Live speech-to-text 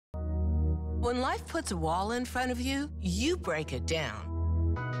When life puts a wall in front of you, you break it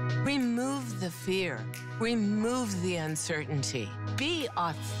down. Remove the fear. Remove the uncertainty. Be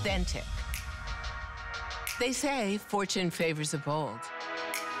authentic. They say fortune favors the bold.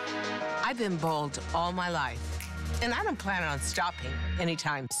 I've been bold all my life, and I don't plan on stopping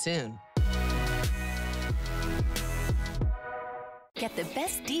anytime soon. Get the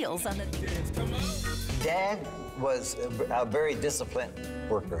best deals on the... Dad was a very disciplined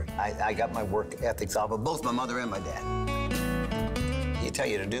worker. I got my work ethics off of both my mother and my dad. He tell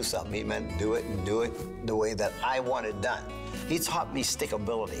you to do something, he meant do it and do it the way that I want it done. He taught me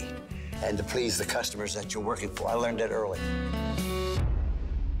stickability and to please the customers that you're working for. I learned that early.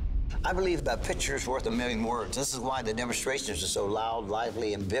 I believe that picture is worth a million words. This is why the demonstrations are so loud,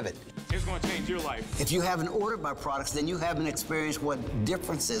 lively, and vivid. It's going to change your life. If you haven't ordered my products, then you haven't experienced what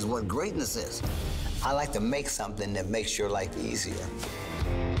difference is, what greatness is. I like to make something that makes your life easier.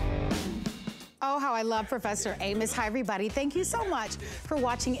 Oh, how I love Professor Amos. Hi, everybody. Thank you so much for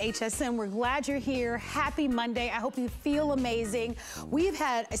watching HSN. We're glad you're here. Happy Monday. I hope you feel amazing. We've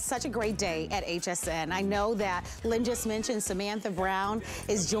had such a great day at HSN. I know that Lynn just mentioned Samantha Brown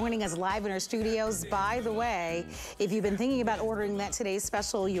is joining us live in our studios. By the way, if you've been thinking about ordering that today's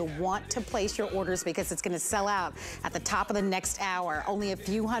special, you'll want to place your orders because it's going to sell out at the top of the next hour. Only a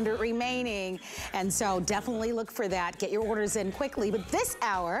few hundred remaining. And so definitely look for that. Get your orders in quickly. But this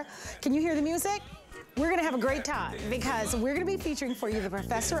hour, can you hear the music? We're gonna have a great time because we're gonna be featuring for you the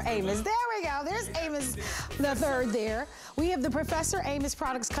Professor Amos. There we go, there's Amos the third there. We have the Professor Amos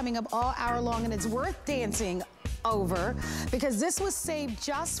products coming up all hour long, and it's worth dancing over because this was saved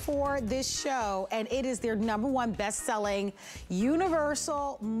just for this show, and it is their #1 best-selling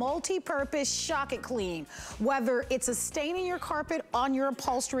universal multi-purpose Shock It Clean. Whether it's a stain in your carpet, on your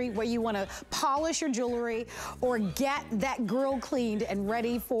upholstery, where you want to polish your jewelry or get that grill cleaned and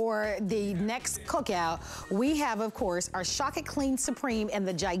ready for the next cookout, we have, of course, our Shock It Clean Supreme and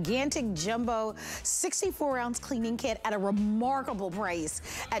the gigantic jumbo 64-ounce cleaning kit at a remarkable price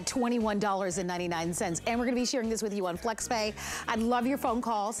at $21.99. And we're going to be sharing this with you on FlexPay. I'd love your phone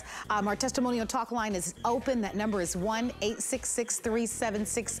calls. Our testimonial talk line is open. That number is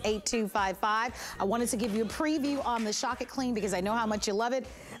 1-866-376-8255. I wanted to give you a preview on the Shock It Clean because I know how much you love it.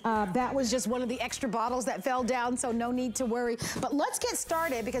 That was just one of the extra bottles that fell down, so no need to worry. But let's get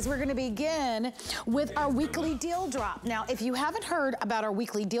started because we're going to begin with our weekly deal drop. Now, if you haven't heard about our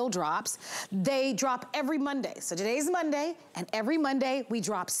weekly deal drops, they drop every Monday. So today's Monday, and every Monday we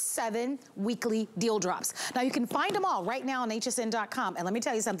drop 7 weekly deal drops. Now, you can find them all right now on hsn.com. And let me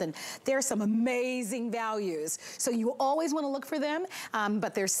tell you something, there's some amazing values. So you always want to look for them,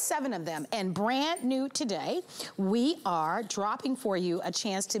 but there's 7 of them. And brand new today, we are dropping for you a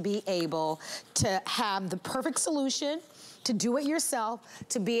chance to be able to have the perfect solution, to do it yourself,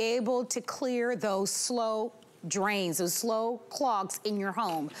 to be able to clear those slow drains, those slow clogs in your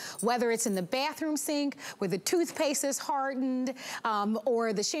home. Whether it's in the bathroom sink where the toothpaste is hardened,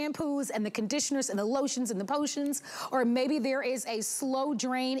 or the shampoos and the conditioners and the lotions and the potions, or maybe there is a slow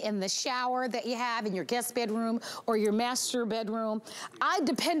drain in the shower that you have in your guest bedroom or your master bedroom. I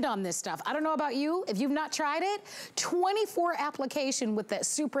depend on this stuff. I don't know about you. If you've not tried it, 24 application with that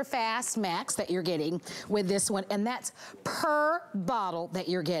super fast max that you're getting with this one, and that's per bottle that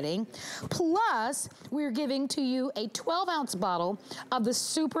you're getting. Plus, we're giving to you a 12-ounce bottle of the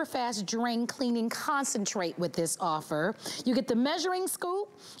super fast drain cleaning concentrate with this offer. You get the measuring scoop,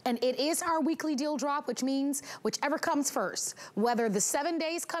 and it is our weekly deal drop, which means whichever comes first, whether the 7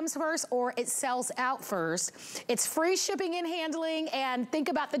 days comes first or it sells out first, it's free shipping and handling. And think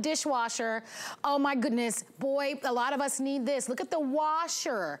about the dishwasher. Oh my goodness, boy, a lot of us need this. Look at the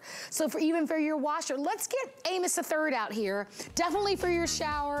washer. So even for your washer, let's get Amos the third out here. Definitely for your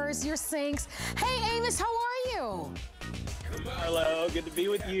showers, your sinks. Hey Amos, how are you? Hello, good to be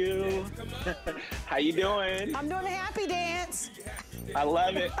with you. How you doing? I'm doing a happy dance. I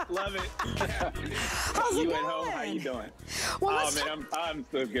love it, love it. How's it you going? at home, how you doing? Well, oh man, I'm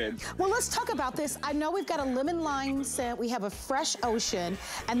so good. Well, let's talk about this. I know we've got a lemon lime scent, we have a fresh ocean,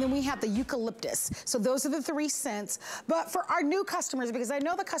 and then we have the eucalyptus. So those are the 3 scents. But for our new customers, because I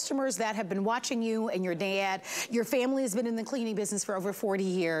know the customers that have been watching you and your dad, your family has been in the cleaning business for over 40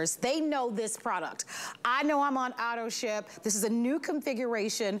 years. They know this product. I know I'm on auto ship. This is a new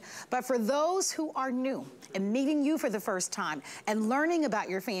configuration, but for those who are new and meeting you for the first time and learning about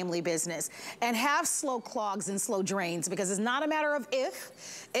your family business and have slow clogs and slow drains, because it's not a matter of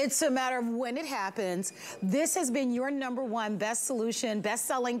if, it's a matter of when it happens. This has been your #1 best solution,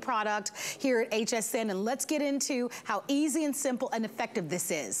 best-selling product here at HSN, and let's get into how easy and simple and effective this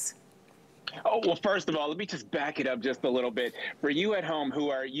is. Oh, well, first of all, let me just back it up just a little bit. For you at home who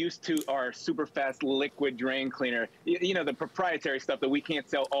are used to our super fast liquid drain cleaner, you know, the proprietary stuff that we can't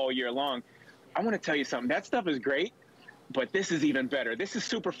sell all year long, I want to tell you something. That stuff is great, but this is even better. This is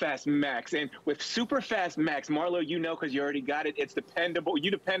Super Fast Max. And with Super Fast Max, Marlo, you know, because you already got it, it's dependable.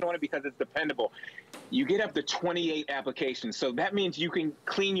 You depend on it because it's dependable. You get up to 28 applications. So that means you can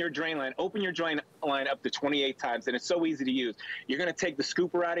clean your drain line, open your drain line up to 28 times, and it's so easy to use. You're going to take the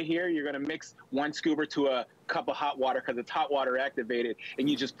scooper out of here. You're going to mix one scooper to a cup of hot water because it's hot water activated, and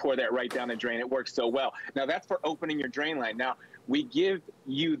you just pour that right down the drain. It works so well. Now, that's for opening your drain line. Now, we give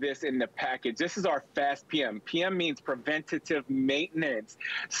you this in the package. This is our Fast PM. PM means preventative maintenance.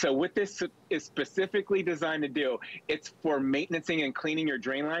 So what this is specifically designed to do, it's for maintaining and cleaning your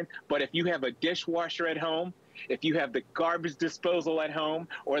drain line. But if you have a dishwasher at home, if you have the garbage disposal at home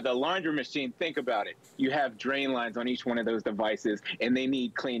or the laundry machine, think about it. You have drain lines on each one of those devices, and they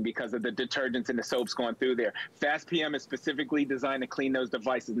need clean because of the detergents and the soaps going through there. Fast PM is specifically designed to clean those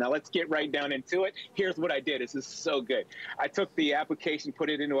devices. Now, let's get right down into it. Here's what I did. This is so good. I took the application, put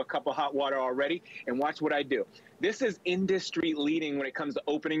it into a cup of hot water already, and watch what I do. This is industry leading when it comes to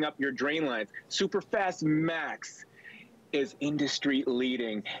opening up your drain lines. Super Fast Max is industry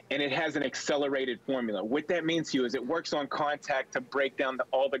leading, and it has an accelerated formula. What that means to you is it works on contact to break down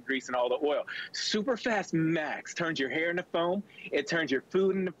all the grease and all the oil. Super Fast Max turns your hair into foam. It turns your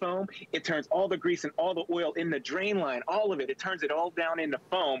food into foam. It turns all the grease and all the oil in the drain line, all of it. It turns it all down into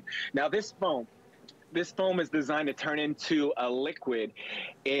foam. Now, this foam is designed to turn into a liquid,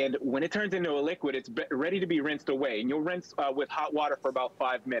 and when it turns into a liquid, it's ready to be rinsed away, and you'll rinse with hot water for about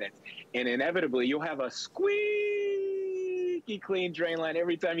 5 minutes, and inevitably you'll have a squeaky clean drain line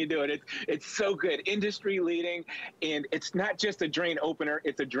every time you do it. It's so good, industry leading, and it's not just a drain opener,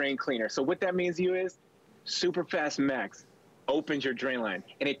 it's a drain cleaner. So what that means to you is Super Fast Max opens your drain line,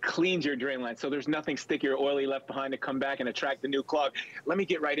 and it cleans your drain line, so there's nothing sticky or oily left behind to come back and attract the new clog. Let me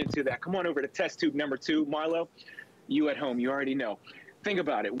get right into that. Come on over to test tube number 2. Marlo, you at home, you already know. Think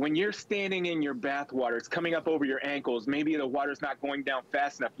about it. When you're standing in your bath water, it's coming up over your ankles, maybe the water's not going down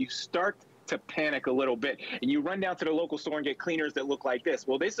fast enough, you start to panic a little bit, and you run down to the local store and get cleaners that look like this.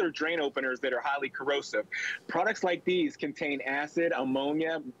 Well, these are drain openers that are highly corrosive. Products like these contain acid,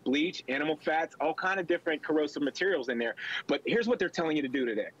 ammonia, bleach, animal fats, all kind of different corrosive materials in there. But here's what they're telling you to do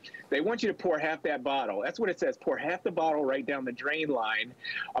today. They want you to pour half that bottle. That's what it says. Pour half the bottle right down the drain line.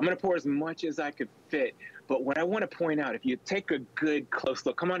 I'm going to pour as much as I could fit. But what I want to point out, if you take a good close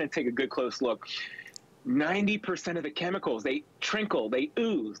look, come on and take a good close look. 90% of the chemicals, they trickle, they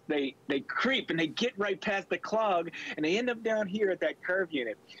ooze, they creep, and they get right past the clog, and they end up down here at that curve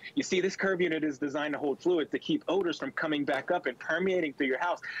unit. You see, this curve unit is designed to hold fluids to keep odors from coming back up and permeating through your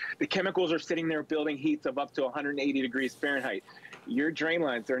house. The chemicals are sitting there building heats of up to 180 degrees Fahrenheit. Your drain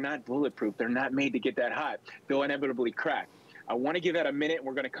lines, they're not bulletproof. They're not made to get that hot. They'll inevitably crack. I want to give that a minute.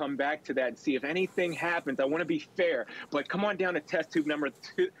 We're going to come back to that and see if anything happens. I want to be fair, but come on down to test tube number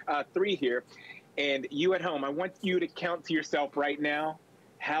 3 here. And you at home, I want you to count to yourself right now,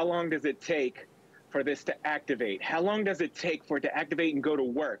 how long does it take for this to activate? How long does it take for it to activate and go to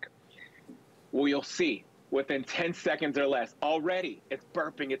work? Well, you'll see within 10 seconds or less. Already, it's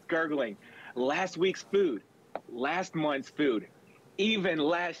burping, it's gurgling. Last week's food, last month's food, even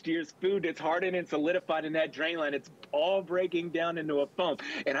last year's food that's hardened and solidified in that drain line, it's all breaking down into a foam.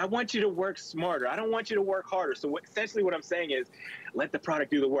 And I want you to work smarter. I don't want you to work harder. So essentially what I'm saying is, let the product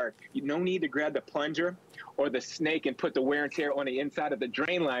do the work. You no need to grab the plunger or the snake and put the wear and tear on the inside of the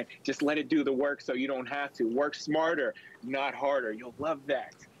drain line. Just let it do the work so you don't have to. Work smarter, not harder. You'll love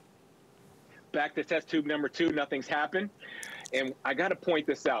that. Back to test tube number 2, nothing's happened. And I got to point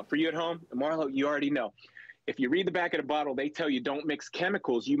this out. For you at home, Marlo, you already know. If you read the back of the bottle, they tell you don't mix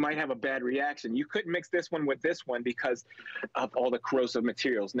chemicals. You might have a bad reaction. You couldn't mix this one with this one because of all the corrosive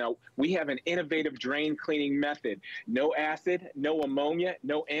materials. Now, we have an innovative drain cleaning method. No acid, no ammonia,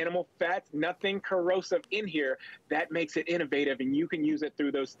 no animal fats, nothing corrosive in here. That makes it innovative, and you can use it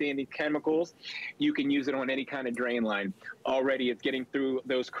through those standing chemicals. You can use it on any kind of drain line. Already, it's getting through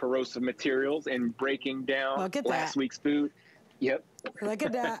those corrosive materials and breaking down last week's food. Yep. Look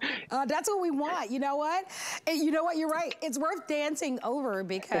at that. That's what we want. You know what? You know what? You're right. It's worth dancing over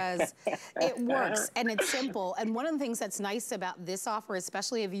because it works and it's simple. And one of the things that's nice about this offer,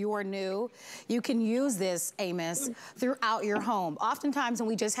 especially if you are new, you can use this, Amos, throughout your home. Oftentimes when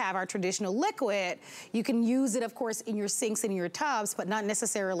we just have our traditional liquid, you can use it, of course, in your sinks and your tubs, but not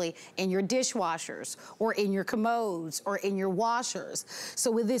necessarily in your dishwashers or in your commodes or in your washers.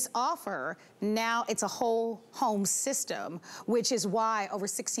 So with this offer, now it's a whole home system, which is why over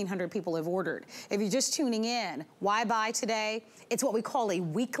 1,600 people have ordered. If you're just tuning in, why buy today? It's what we call a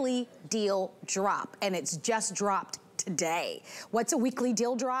weekly deal drop, and it's just dropped today. What's a weekly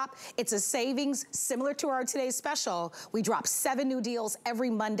deal drop? It's a savings similar to our today's special. We drop 7 new deals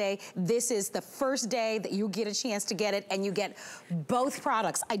every Monday. This is the first day that you get a chance to get it, and you get both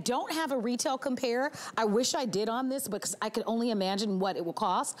products. I don't have a retail compare. I wish I did on this because I could only imagine what it will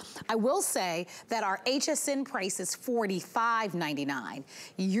cost. I will say that our HSN price is $45.99.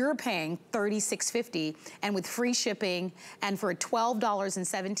 You're paying $36.50, and with free shipping and for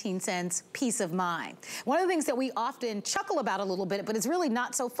 $12.17, peace of mind. One of the things that we often chuckle about a little bit, but it's really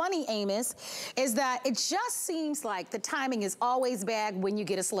not so funny, Amos, is that it just seems like the timing is always bad when you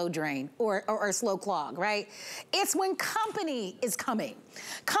get a slow drain or a slow clog, right? It's when company is coming.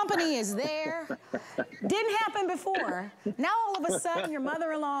 Company is there. Didn't happen before. Now all of a sudden your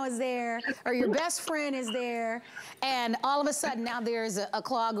mother-in-law is there or your best friend is there, and all of a sudden now there's a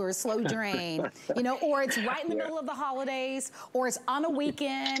clog or a slow drain, you know, or it's right in the middle of the holidays, or it's on a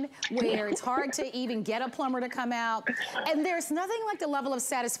weekend where it's hard to even get a plumber to come out. And there's nothing like the level of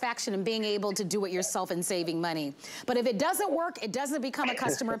satisfaction in being able to do it yourself and saving money. But if it doesn't work, it doesn't become a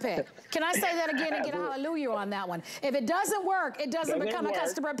customer pick. Can I say that again and get a hallelujah on that one? If it doesn't work, it doesn't become a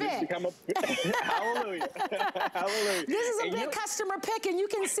customer pick. Hallelujah. Hallelujah. This is a big customer pick, and you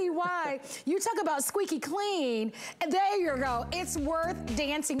can see why. You talk about squeaky clean, and there you go. It's worth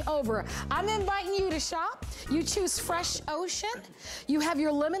dancing over. I'm inviting you to shop. You choose Fresh Ocean. You have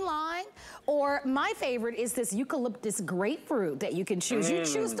your lemon lime, or my favorite is this eucalyptus grapefruit that you can choose. You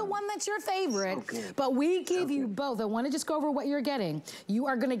choose the one that's your favorite, but we give you both. I want to just go over what you're getting. You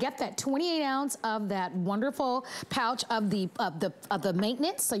are going to get that 28 ounce of that wonderful pouch of the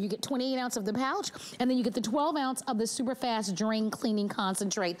maintenance. So you get 28 ounce of the pouch, and then you get the 12 ounce of the super fast drain cleaning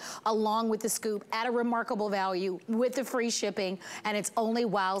concentrate along with the scoop at a remarkable value with the free shipping, and it's only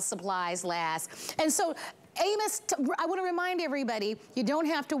while supplies last. And so Amos, I want to remind everybody, you don't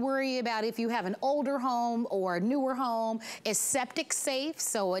have to worry about if you have an older home or a newer home. Is septic safe?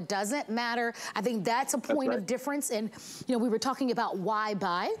 So it doesn't matter. I think that's a point of difference. And, you know, we were talking about why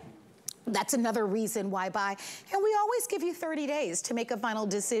buy. That's another reason why buy. And we always give you 30 days to make a final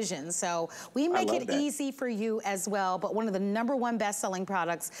decision. So we make it easy for you as well. But one of the #1 best-selling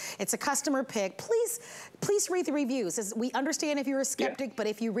products, it's a customer pick. Please read the reviews. We understand if you're a skeptic, but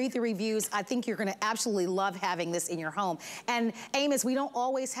if you read the reviews, I think you're gonna absolutely love having this in your home. And Amos, we don't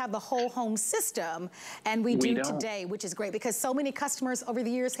always have the whole home system, and we do today, which is great because so many customers over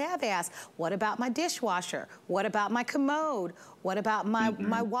the years have asked, what about my dishwasher? What about my commode? What about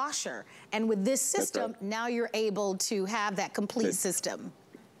my washer? And with this system, now you're able to have that complete system.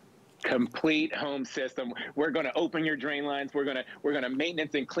 Complete home system. We're going to open your drain lines. We're going to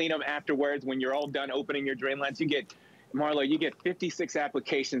maintenance and clean them afterwards. When you're all done opening your drain lines, you get, Marlo, you get 56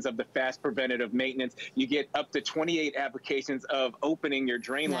 applications of the fast preventative maintenance. You get up to 28 applications of opening your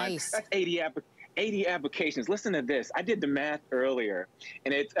drain lines. That's 80 applications. Listen to this. I did the math earlier,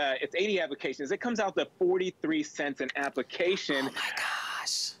 and it's 80 applications. It comes out to 43 cents an application. Oh my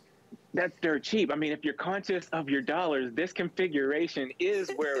gosh. That's dirt cheap. I mean, if you're conscious of your dollars, this configuration is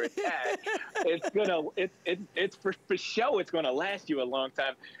where it's at. It's for show. It's gonna last you a long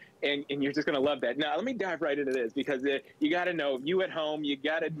time. And you're just going to love that. Now, let me dive right into this because you got to know, you at home, you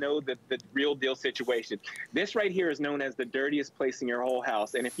got to know the real deal situation. This right here is known as the dirtiest place in your whole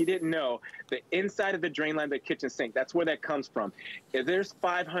house. And if you didn't know, the inside of the drain line, the kitchen sink, that's where that comes from. If there's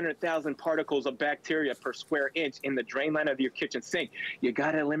 500,000 particles of bacteria per square inch in the drain line of your kitchen sink, you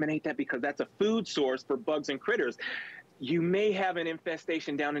got to eliminate that because that's a food source for bugs and critters. You may have an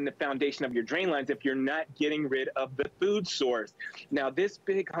infestation down in the foundation of your drain lines if you're not getting rid of the food source. Now, this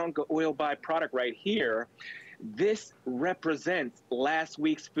big hunk of oil byproduct right here, this represents last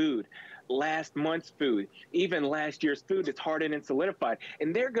week's food, last month's food, even last year's food that's hardened and solidified.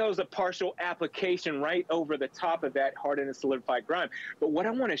 And there goes a partial application right over the top of that hardened and solidified grime. But what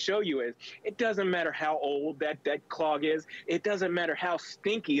I want to show you is it doesn't matter how old that clog is. It doesn't matter how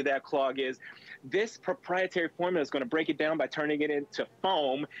stinky that clog is. This proprietary formula is going to break it down by turning it into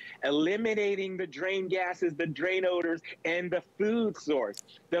foam, eliminating the drain gases, the drain odors, and the food source.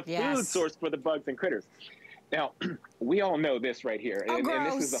 The food source for the bugs and critters. Now, we all know this right here, and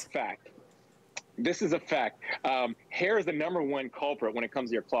this is a fact. This is a fact. Hair is the #1 culprit when it comes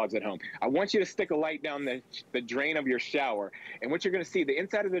to your clogs at home. I want you to stick a light down the drain of your shower. And what you're going to see, the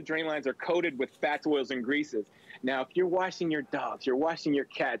inside of the drain lines are coated with fats, oils, and greases. Now, if you're washing your dogs, you're washing your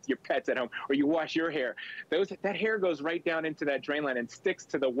cats, your pets at home, or you wash your hair, that hair goes right down into that drain line and sticks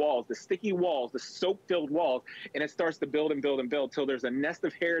to the walls, the sticky walls, the soap-filled walls, and it starts to build and build and build till there's a nest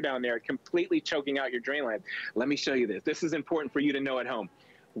of hair down there completely choking out your drain line. Let me show you this. This is important for you to know at home.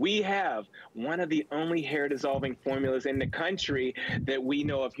 We have one of the only hair dissolving formulas in the country that we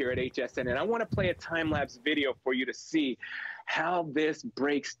know of here at HSN. And I want to play a time-lapse video for you to see how this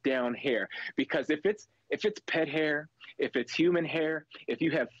breaks down hair. Because if it's pet hair, if it's human hair, if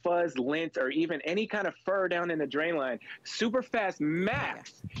you have fuzz, lint, or even any kind of fur down in the drain line, Superfast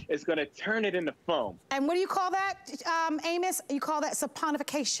Max is going to turn it into foam. And what do you call that, Amos? You call that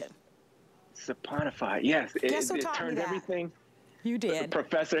saponification. Saponify, yes. Guess who it taught me turned that? everything. You did.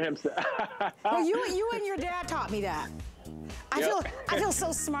 Professor himself. Well, you and your dad taught me that. I feel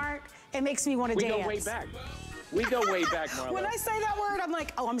so smart. It makes me want to dance. We go way back. We go way back, Marlo. When I say that word, I'm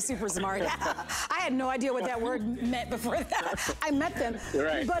like, oh, I'm super smart. I had no idea what that word meant before that. I met them.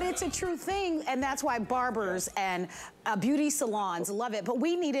 Right. But it's a true thing, and that's why barbers and beauty salons love it. But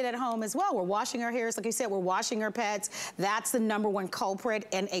we need it at home as well. We're washing our hairs, like you said, we're washing our pets. That's the #1 culprit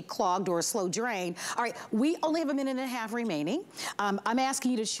in a clogged or a slow drain. All right, we only have a minute and a half remaining. I'm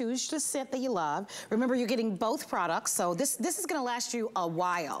asking you to choose the scent that you love. Remember, you're getting both products, so this is gonna last you a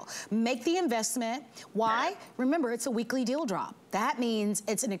while. Make the investment. Why? Remember, it's a weekly deal drop. That means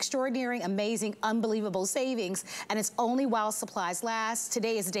it's an extraordinary, amazing, unbelievable savings, and it's only while supplies last.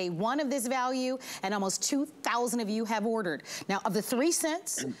 Today is day 1 of this value, and almost 2,000 of you have ordered. Now, of the 3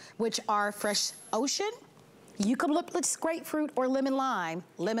 scents, which are Fresh Ocean, eucalyptus, grapefruit, or lemon lime,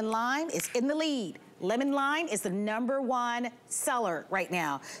 lemon lime is in the lead. Lemon lime is the #1 seller right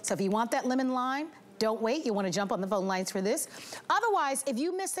now. So if you want that lemon lime, don't wait, you wanna jump on the phone lines for this. Otherwise, if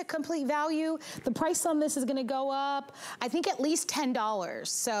you miss the complete value, the price on this is gonna go up, I think at least $10.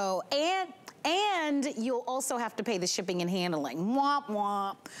 So, and you'll also have to pay the shipping and handling. Womp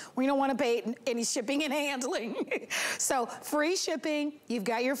womp. We don't want to pay any shipping and handling. So free shipping, you've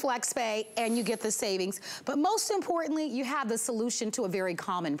got your flex pay, and you get the savings. But most importantly, you have the solution to a very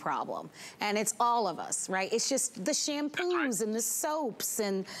common problem. And it's all of us, right? It's just the shampoos and the soaps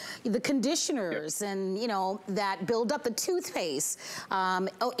and the conditioners and, you know, that build up the toothpaste.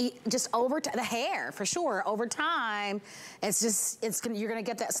 Just over the hair, for sure. Over time, you're gonna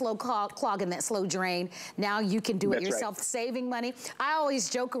get that slow clog and that slow drain. Now you can do it yourself, right. Saving money. I always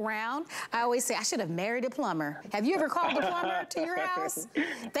joke around. I always say, I should have married a plumber. Have you ever called a plumber to your house?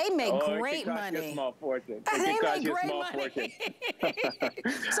 They make great money. A small fortune. They make great money.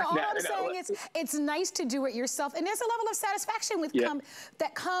 So all I'm saying is, it's nice to do it yourself. And there's a level of satisfaction with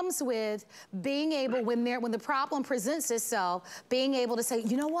that comes with being able, when the problem presents itself, being able to say,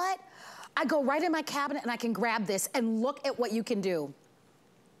 you know what? I go right in my cabinet and I can grab this and look at what you can do.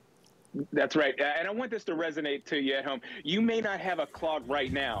 That's right. And I want this to resonate to you at home. You may not have a clog right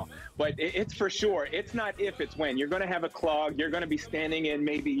now, but it's for sure. It's not if, it's when. You're going to have a clog. You're going to be standing in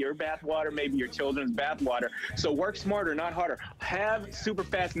maybe your bath water, maybe your children's bath water. So work smarter, not harder. Have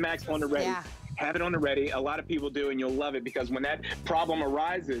Superfast Max on the ready. Yeah. Have it on the ready. A lot of people do, and you'll love it, because when that problem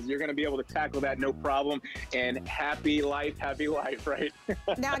arises, you're going to be able to tackle that no problem. And happy life, right?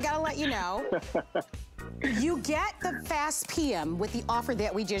 Now, I got to let you know. You get the Fast PM with the offer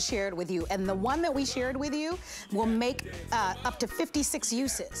that we just shared with you, and the one that we shared with you will make up to 56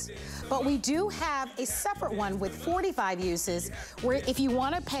 uses. But we do have a separate one with 45 uses, where if you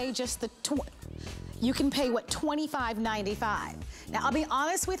want to pay just you can pay, what, $25.95. Now, I'll be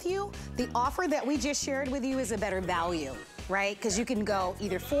honest with you, the offer that we just shared with you is a better value, right? Because you can go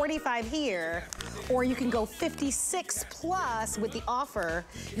either 45 here, or you can go 56 plus with the offer.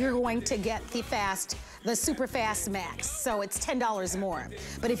 You're going to get the Super Fast Max, so it's $10 more.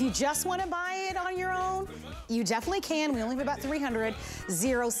 But if you just want to buy it on your own, you definitely can. We only have about 300,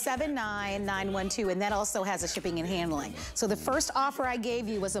 079-912, and that also has a shipping and handling. So the first offer I gave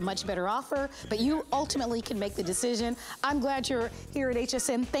you was a much better offer, but you ultimately can make the decision. I'm glad you're here at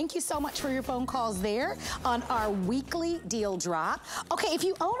HSN. Thank you so much for your phone calls there on our weekly deal drop. Okay, if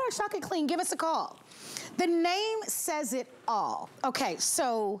you own our Shock It Clean, give us a call. The name says it all. Okay,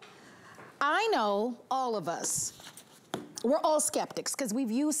 so I know all of us, we're all skeptics because we've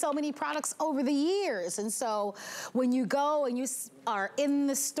used so many products over the years. And so when you go and you are in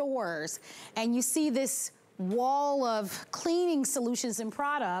the stores and you see this wall of cleaning solutions and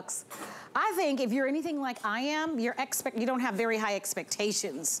products, I think if you're anything like I am, you don't have very high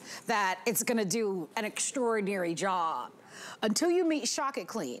expectations that it's gonna do an extraordinary job. until you meet Shock It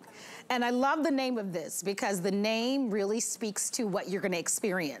Clean. And I love the name of this because the name really speaks to what you're gonna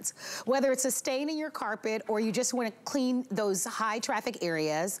experience. Whether it's a stain in your carpet or you just wanna clean those high traffic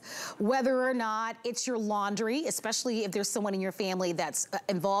areas, whether or not it's your laundry, especially if there's someone in your family that's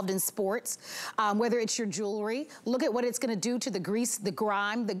involved in sports, whether it's your jewelry, look at what it's gonna do to the grease, the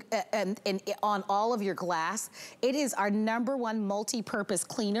grime, and on all of your glass. It is our #1 multi-purpose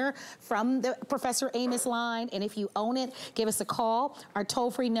cleaner from the Professor Amos line. And if you own it, give us a call. Our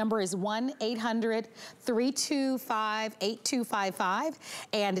toll-free number is 1-800-325-8255.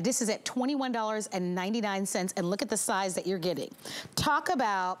 And this is at $21.99. And look at the size that you're getting. Talk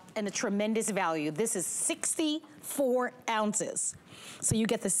about a tremendous value. This is 64 ounces. So you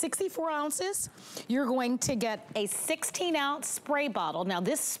get the 64 ounces. You're going to get a 16-ounce spray bottle. Now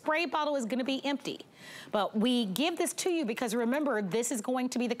this spray bottle is gonna be empty, but we give this to you because remember, this is going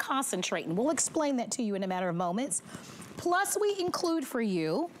to be the concentrate, and we'll explain that to you in a matter of moments. Plus we include for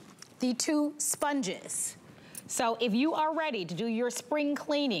you the 2 sponges. So if you are ready to do your spring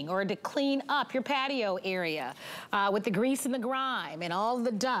cleaning or to clean up your patio area with the grease and the grime and all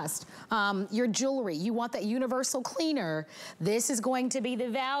the dust, your jewelry, you want that universal cleaner, this is going to be the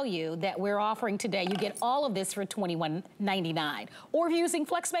value that we're offering today. You get all of this for $21.99. Or if you're using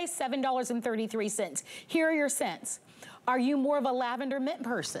FlexBase, $7.33. Here are your scents. Are you more of a lavender mint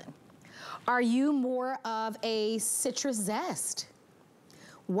person? Are you more of a citrus zest?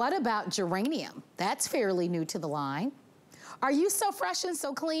 What about geranium? That's fairly new to the line. Are you so fresh and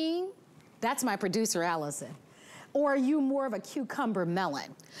so clean? That's my producer, Allison. Or are you more of a cucumber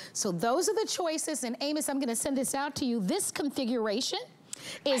melon? So those are the choices, and Amos, I'm gonna send this out to you. This configuration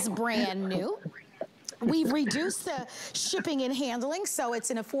is brand new. We've reduced the shipping and handling, so it's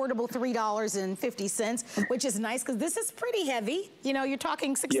an affordable $3.50, which is nice because this is pretty heavy. You know, you're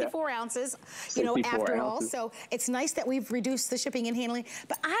talking 64 ounces, you know, after all. So it's nice that we've reduced the shipping and handling.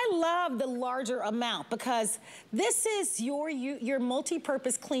 But I love the larger amount because this is your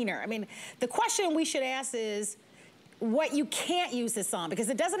multi-purpose cleaner. I mean, the question we should ask is, what you can't use this on, because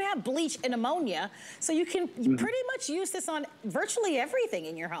it doesn't have bleach and ammonia, so you can pretty much use this on virtually everything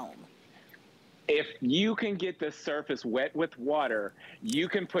in your home. If you can get the surface wet with water, you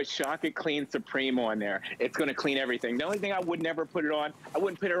can put Shock It Clean Supreme on there. It's going to clean everything. The only thing I would never put it on, I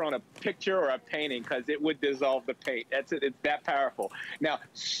wouldn't put it on a picture or a painting because it would dissolve the paint. That's it. It's that powerful. Now,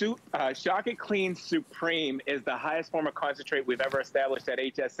 Shock It Clean Supreme is the highest form of concentrate we've ever established at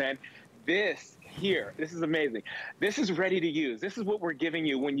HSN. This here, this is amazing. This is ready to use. This is what we're giving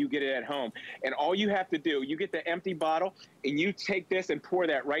you when you get it at home. And all you have to do, you get the empty bottle and you take this and pour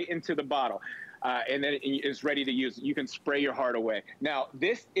that right into the bottle. And then it's ready to use. You can spray your heart away. Now,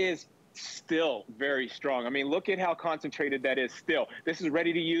 this is still very strong. I mean, look at how concentrated that is still. This is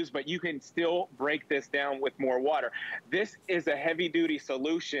ready to use, but you can still break this down with more water. This is a heavy-duty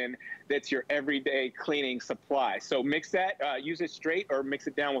solution that's your everyday cleaning supply. So mix that, use it straight or mix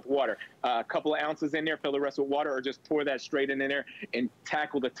it down with water. A couple of ounces in there, fill the rest with water, or just pour that straight in there and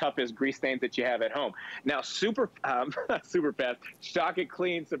tackle the toughest grease stains that you have at home. Now, super fast, Shock It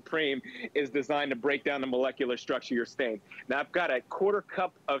Clean Supreme is designed to break down the molecular structure of your stain. Now, I've got a 1/4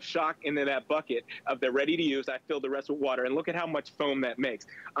 cup of Shock into that bucket of the ready to use. I filled the rest with water, and look at how much foam that makes.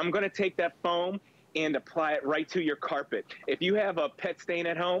 I'm going to take that foam and apply it right to your carpet. If you have a pet stain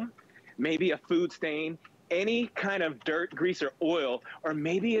at home, maybe a food stain, any kind of dirt, grease, or oil, or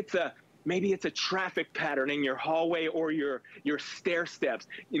maybe it's a traffic pattern in your hallway or your stair steps.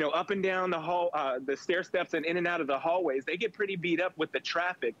 You know, up and down the hall, the stair steps and in and out of the hallways, they get pretty beat up with the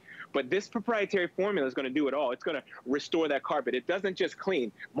traffic. But this proprietary formula is going to do it all. It's going to restore that carpet. It doesn't just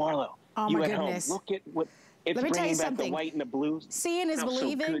clean. Marlo, you at home, look at what it's bringing back the white and the blues. Seeing is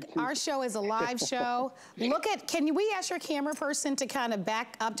believing. Our show is a live show. Look at, can we ask your camera person to kind of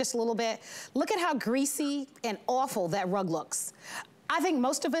back up just a little bit? Look at how greasy and awful that rug looks. I think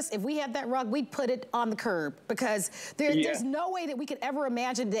most of us, if we had that rug, we'd put it on the curb because there's no way that we could ever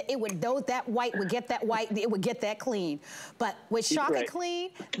imagine that it would, that white would get that white and it would get that clean. But with Shock It Clean,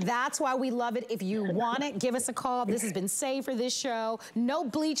 that's why we love it. If you want it, give us a call. This has been saved for this show. No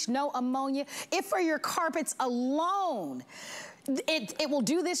bleach, no ammonia. If for your carpets alone, it will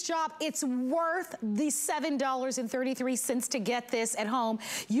do this job. It's worth the $7.33 to get this at home.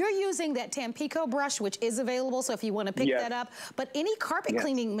 You're using that Tampico brush, which is available, so if you want to pick that up. But any carpet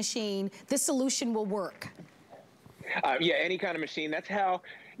cleaning machine, this solution will work. Yeah, any kind of machine. That's how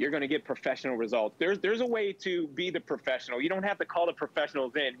you're going to get professional results. There's a way to be the professional. You don't have to call the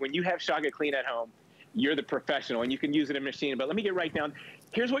professionals in. When you have Shock It Clean at home, you're the professional, and you can use it in a machine. But let me get right down.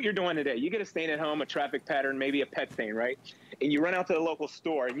 here's what you're doing today. You get a stain at home, a traffic pattern, maybe a pet stain, right? And you run out to the local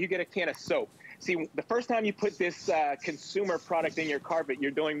store and you get a can of soap. See, the first time you put this consumer product in your carpet,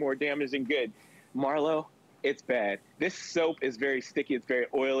 you're doing more damage than good. Marlo, it's bad. This soap is very sticky. It's very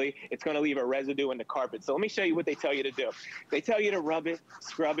oily. It's going to leave a residue in the carpet. So let me show you what they tell you to do. They tell you to rub it,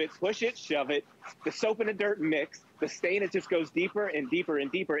 scrub it, push it, shove it. The soap and the dirt mix. The stain, it just goes deeper and deeper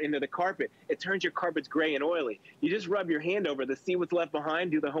and deeper into the carpet. It turns your carpets gray and oily. You just rub your hand over to see what's left behind,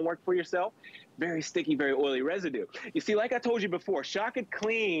 do the homework for yourself. Very sticky, very oily residue. You see, like I told you before, Shock It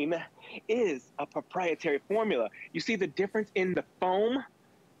Clean is a proprietary formula. You see the difference in the foam?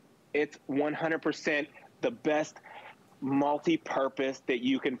 It's 100% the best multi-purpose that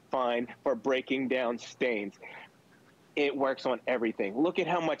you can find for breaking down stains. It works on everything. Look at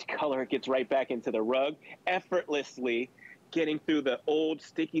how much color it gets right back into the rug, effortlessly getting through the old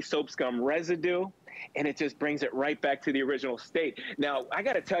sticky soap scum residue, and it just brings it right back to the original state. Now, I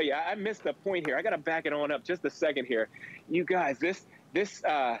got to tell you, I missed the point here. I got to back it on up just a second here. You guys, this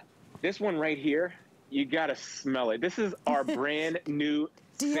one right here, you got to smell it. This is our brand new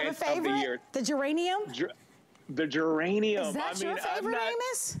Do you scent have a favorite? of the year. The geranium? The geranium. Is that your favorite,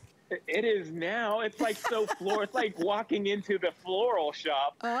 Amos? It is now. It's like so floral. It's like walking into the floral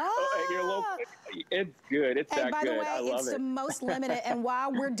shop at your local. It's good. It's that good. And by the way, I love it's it. the most limited. And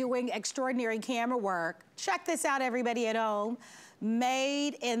while we're doing extraordinary camera work, check this out, everybody at home.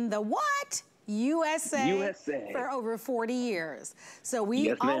 Made in the what? USA for over 40 years. So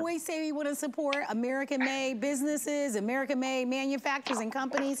we always say we want to support American-made businesses, American-made manufacturers and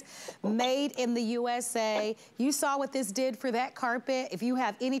companies, made in the USA. You saw what this did for that carpet. If you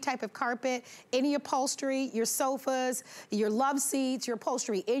have any type of carpet, any upholstery, your sofas, your love seats, your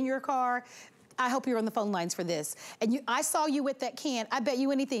upholstery in your car, I hope you're on the phone lines for this. And I saw you with that can. I bet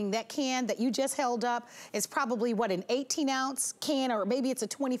you anything, that can that you just held up is probably, what, an 18-ounce can, or maybe it's a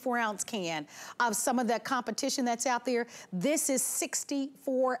 24-ounce can of some of the competition that's out there. This is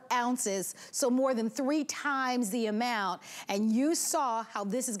 64 ounces, so more than 3 times the amount. And you saw how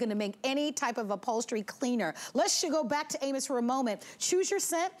this is gonna make any type of upholstery cleaner. Let's go back to Amos for a moment. Choose your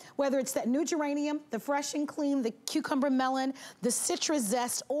scent, whether it's that new geranium, the fresh and clean, the cucumber melon, the citrus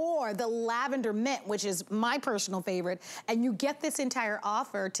zest, or the lavender mint, which is my personal favorite, and you get this entire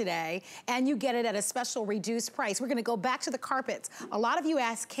offer today, and you get it at a special reduced price. We're gonna go back to the carpets. A lot of you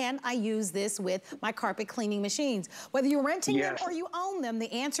ask, can I use this with my carpet cleaning machines? Whether you're renting them or you own them,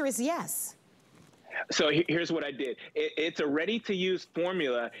 the answer is yes. So here's what I did. It's a ready-to-use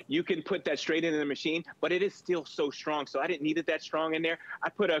formula. You can put that straight into the machine, but it is still so strong. So I didn't need it that strong in there. I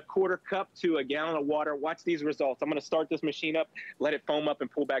put a 1/4 cup to a gallon of water. Watch these results. I'm going to start this machine up, let it foam up,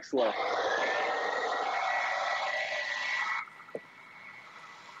 and pull back slow.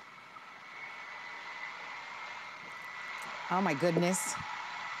 Oh, my goodness.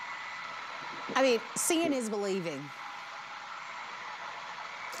 I mean, seeing is believing.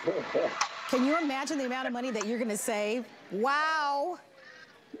 Can you imagine the amount of money that you're going to save? Wow.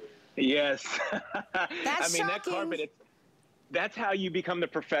 Yes. That's shocking. that carpet, that's how you become the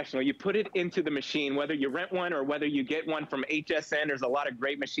professional. You put it into the machine, whether you rent one or whether you get one from HSN. There's a lot of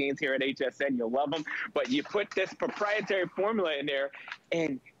great machines here at HSN. You'll love them. But you put this proprietary formula in there,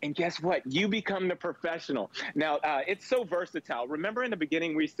 and guess what? You become the professional. Now, it's so versatile. Remember in the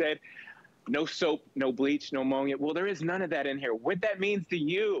beginning we said, no soap, no bleach, no ammonia. Well, there is none of that in here. What that means to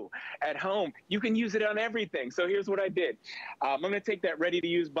you at home, you can use it on everything. So here's what I did. I'm going to take that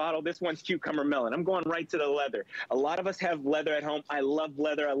ready-to-use bottle. This one's cucumber melon. I'm going right to the leather. A lot of us have leather at home. I love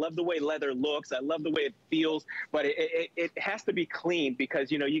leather. I love the way leather looks. I love the way it feels. But it has to be clean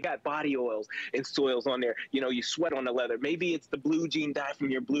because, you know, you got body oils and soils on there. You know, you sweat on the leather. Maybe it's the blue jean dye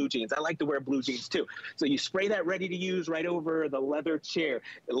from your blue jeans. I like to wear blue jeans too. So you spray that ready-to-use right over the leather chair.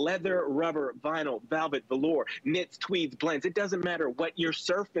 Leather, rubber, vinyl, velvet, velour, knits, tweeds, blends. It doesn't matter what your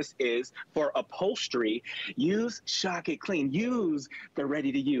surface is for upholstery. Use Shock It Clean. Use the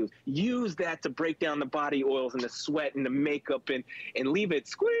ready to use. Use that to break down the body oils and the sweat and the makeup and leave it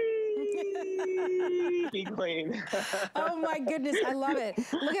squeaky clean. Oh my goodness, I love it.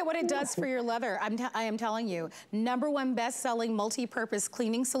 Look at what it does for your leather. I am telling you, #1 best-selling multi-purpose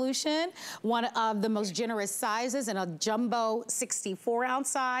cleaning solution, one of the most generous sizes in a jumbo 64-ounce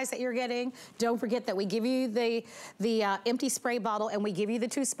size that you're getting. Don't forget that we give you the empty spray bottle and we give you the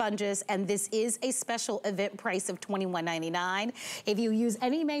 2 sponges, and this is a special event price of $21.99. If you use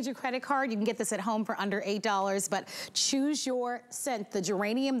any major credit card, you can get this at home for under $8, but choose your scent. The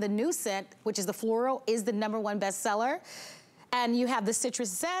geranium, the new scent, which is the floral, is the #1 bestseller. And you have the citrus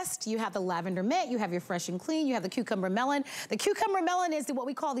zest, you have the lavender mint, you have your fresh and clean, you have the cucumber melon. The cucumber melon is what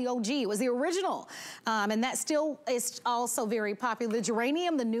we call the OG. It was the original. And that still is also very popular. The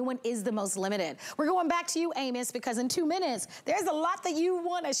geranium, the new one, is the most limited. We're going back to you, Amos, because in 2 minutes, there's a lot that you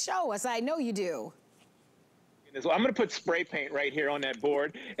want to show us. I know you do. Well, I'm going to put spray paint right here on that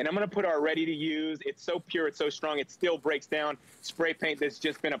board, and I'm going to put our ready to use. It's so pure, it's so strong, it still breaks down. Spray paint that's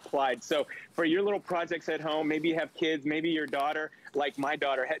just been applied. So for your little projects at home, maybe you have kids, maybe your daughter, like my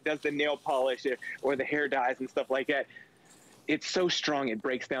daughter, does the nail polish or the hair dyes and stuff like that. It's so strong, it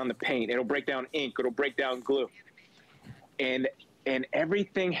breaks down the paint. It'll break down ink, it'll break down glue. And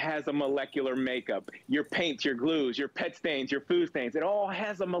everything has a molecular makeup. Your paints, your glues, your pet stains, your food stains, it all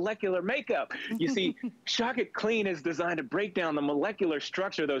has a molecular makeup. You see, Shock It Clean is designed to break down the molecular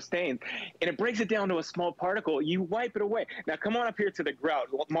structure of those stains, and it breaks it down to a small particle. You wipe it away. Now come on up here to the grout.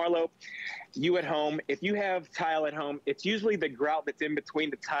 Marlo, you at home, if you have tile at home, it's usually the grout that's in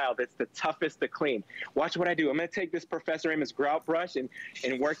between the tile that's the toughest to clean. Watch what I do. I'm gonna take this Professor Amos grout brush and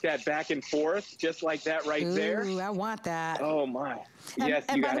work that back and forth, just like that right there. Ooh, I want that. Oh my. Yes,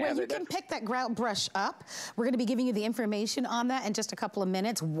 and by the way, you can pick that grout brush up. We're going to be giving you the information on that in just a couple of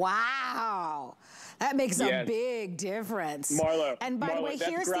minutes. Wow. That makes a big difference. Marlo, and by the way,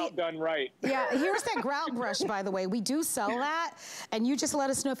 here's grout done right. Yeah, here's that grout brush, by the way. We do sell that, and you just let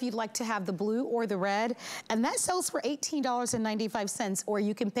us know if you'd like to have the blue or the red, and that sells for $18.95, or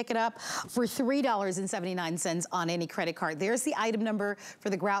you can pick it up for $3.79 on any credit card. There's the item number for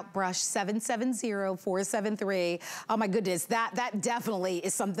the grout brush, 770473. Oh my goodness, that definitely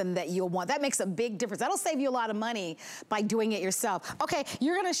is something that you'll want. That makes a big difference. That'll save you a lot of money by doing it yourself. Okay,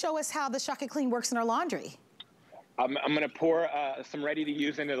 you're gonna show us how the Shock It Clean works in our laundry. I'm going to pour some ready to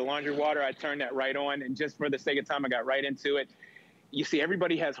use into the laundry water. I turned that right on, and just for the sake of time, I got right into it. You see,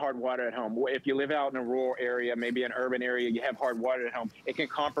 everybody has hard water at home. If you live out in a rural area, maybe an urban area, you have hard water at home. It can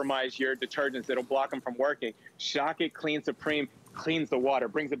compromise your detergents. It'll block them from working. Shock It Clean Supreme cleans the water,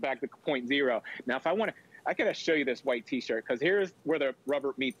 brings it back to 0.0. Now, if I want to, I gotta show you this white t-shirt, because here's where the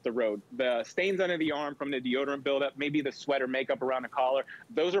rubber meets the road. The stains under the arm from the deodorant buildup, maybe the sweat or makeup around the collar,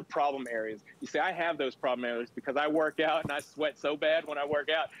 those are problem areas. You see, I have those problem areas because I work out and I sweat so bad when I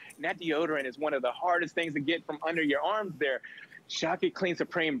work out. And that deodorant is one of the hardest things to get from under your arms there. Shock It Clean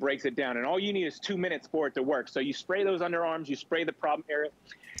Supreme breaks it down, and all you need is 2 minutes for it to work. So you spray those underarms, you spray the problem area,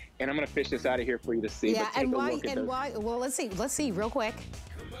 and I'm gonna fish this out of here for you to see. Yeah, and why, well, let's see real quick.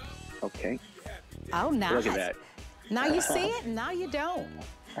 Okay. Oh, nice. Look at that. Now you see it, now you don't.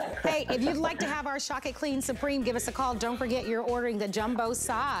 Hey, if you'd like to have our Shock It Clean Supreme, give us a call. Don't forget you're ordering the jumbo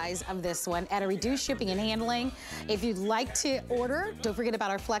size of this one at a reduced shipping and handling. If you'd like to order, don't forget about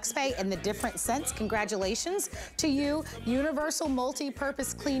our FlexPay and the different scents. Congratulations to you. Universal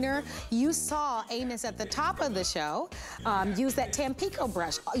multi-purpose cleaner. You saw Amos at the top of the show use that Tampico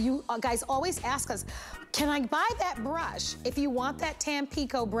brush. You guys always ask us, can I buy that brush? If you want that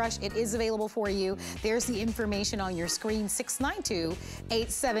Tampico brush, it is available for you. There's the information on your screen,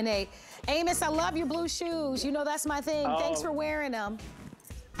 692-878. Amos, I love your blue shoes. You know that's my thing. Oh. Thanks for wearing them.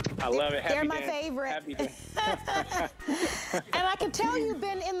 I love it. They're my favorite. And I can tell you've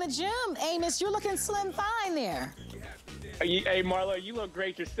been in the gym, Amos. You're looking slim fine there. Hey, Marlo, you look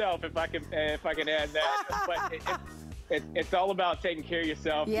great yourself, if I can add that. But it's all about taking care of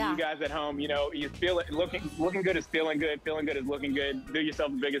yourself. Yeah. You guys at home, you know, you feel it. Looking good is feeling good. Feeling good is looking good. Do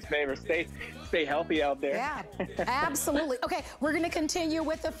yourself the biggest favor. Stay healthy out there. Yeah, absolutely. Okay, we're going to continue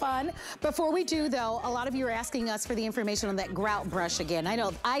with the fun. Before we do, though, a lot of you are asking us for the information on that grout brush again. I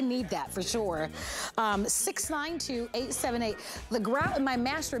know I need that for sure. 692-878. The grout in my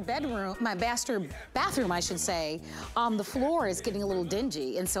master bedroom, my master bathroom, I should say, on the floor is getting a little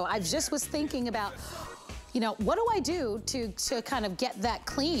dingy, and so I just was thinking about, you know, what do I do to kind of get that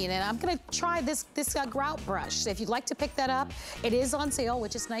clean? And I'm gonna try this grout brush. So if you'd like to pick that up, it is on sale,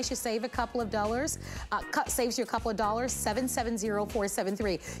 which is nice. You save a couple of dollars. Saves you a couple of dollars,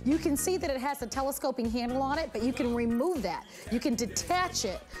 770473. You can see that it has a telescoping handle on it, but you can remove that. You can detach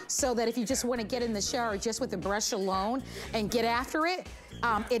it so that if you just wanna get in the shower just with the brush alone and get after it,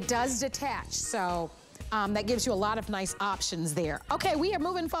 it does detach. So that gives you a lot of nice options there. Okay, we are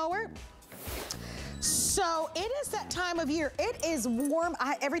moving forward. So it is that time of year. It is warm.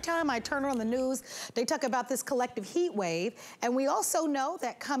 Every time I turn on the news, they talk about this collective heat wave. And we also know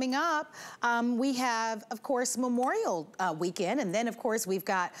that coming up, we have, of course, Memorial Weekend. And then, of course, we've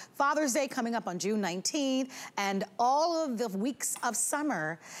got Father's Day coming up on June 19th and all of the weeks of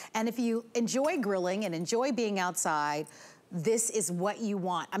summer. And if you enjoy grilling and enjoy being outside, this is what you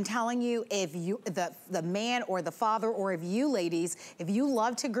want. I'm telling you, if you, the man or the father, or if you ladies, if you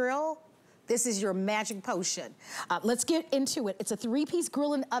love to grill, This is your magic potion. Let's get into it. It's a 3-piece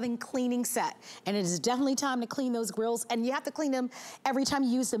grill and oven cleaning set, and it is definitely time to clean those grills, and you have to clean them every time you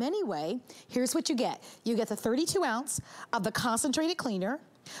use them anyway. Here's what you get. You get the 32 ounce of the concentrated cleaner.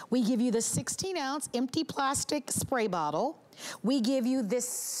 We give you the 16-ounce empty plastic spray bottle. We give you this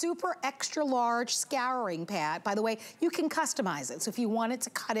super extra large scouring pad. By the way, you can customize it. So if you wanted to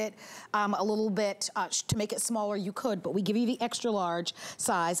cut it a little bit to make it smaller, you could, but we give you the extra large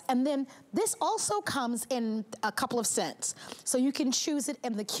size. And then this also comes in a couple of scents. So you can choose it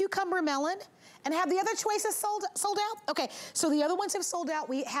in the cucumber melon. And have the other choices sold out? Okay, so the other ones have sold out.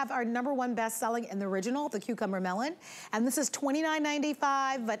 We have our #1 best-selling in the original, the cucumber melon. And this is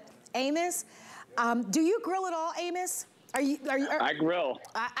 $29.95, but Amos, do you grill at all, Amos? I grill.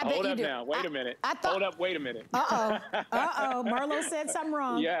 I Hold bet you up do. now. Wait a minute. Hold up. Wait a minute. Uh-oh. Marlo said something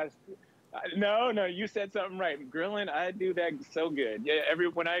wrong. Yes. No, you said something right. Grilling, I do that so good. Yeah,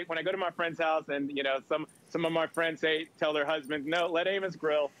 when I go to my friend's house, and you know, some of my friends tell their husbands, no, let Amos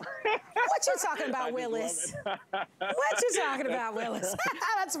grill. What you talking about, Willis? What you talking about, Willis?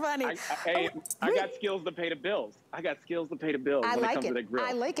 That's funny. I got skills to pay the bills. I got skills to pay the bills when it comes to the grill.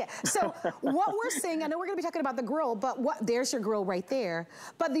 I like it. So what we're seeing, I know we're going to be talking about the grill, but there's your grill right there.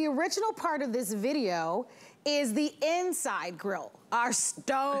 But the original part of this video is the inside grill. Our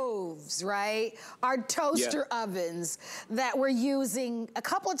stoves, right? Our toaster ovens that we're using a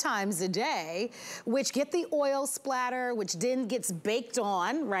couple of times a day, which get the oil splatter, which then gets baked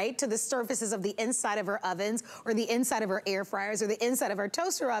on, right, to the surfaces of the inside of our ovens or the inside of our air fryers or the inside of our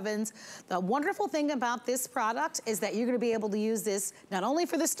toaster ovens. The wonderful thing about this product is that you're gonna be able to use this not only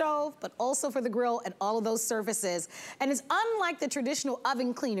for the stove, but also for the grill and all of those surfaces. And it's unlike the traditional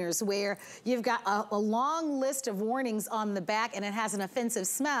oven cleaners where you've got a long list of warnings on the back and it has an offensive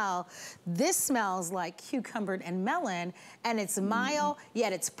smell. This smells like cucumber and melon, and it's mild,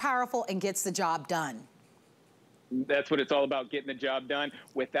 yet it's powerful and gets the job done. That's what it's all about, getting the job done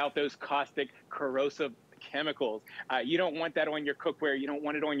without those caustic, corrosive chemicals. You don't want that on your cookware. You don't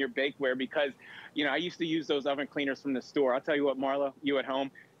want it on your bakeware because, you know, I used to use those oven cleaners from the store. I'll tell you what, Marlo, you at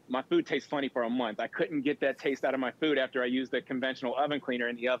home, my food tastes funny for a month. I couldn't get that taste out of my food after I used the conventional oven cleaner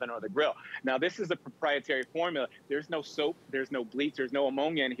in the oven or the grill. Now, this is a proprietary formula. There's no soap, there's no bleach, there's no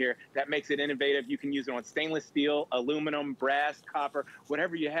ammonia in here. That makes it innovative. You can use it on stainless steel, aluminum, brass, copper,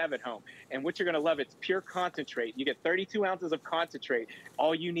 whatever you have at home. And what you're gonna love, it's pure concentrate. You get 32 ounces of concentrate.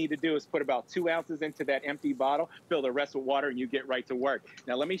 All you need to do is put about 2 ounces into that empty bottle, fill the rest with water, and you get right to work.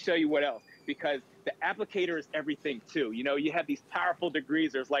 Now, let me show you what else, because the applicator is everything too. You know, you have these powerful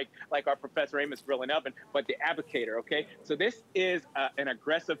degreasers like our Professor Amos grilling oven, but the applicator, okay? So this is an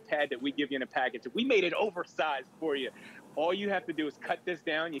aggressive pad that we give you in a package. We made it oversized for you. All you have to do is cut this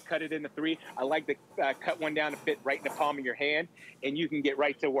down. You cut it into 3. I like to cut one down to fit right in the palm of your hand, and you can get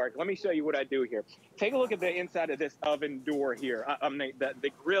right to work. Let me show you what I do here. Take a look at the inside of this oven door here,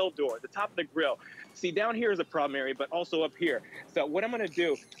 the grill door, the top of the grill. See, down here is a problem area, but also up here. So what I'm gonna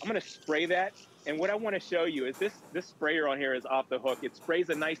do, I'm gonna spray that. And what I want to show you is this sprayer on here is off the hook. It sprays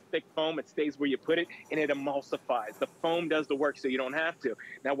a nice thick foam. It stays where you put it, and it emulsifies. The foam does the work so you don't have to.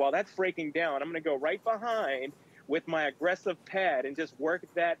 Now, while that's breaking down, I'm going to go right behind with my aggressive pad and just work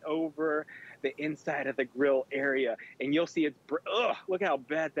that over the inside of the grill area. And you'll see it's, look how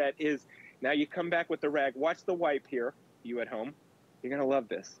bad that is. Now you come back with the rag. Watch the wipe here, you at home. You're going to love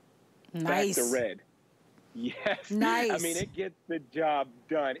this. Nice. Back to red. Yes. Nice. I mean, it gets the job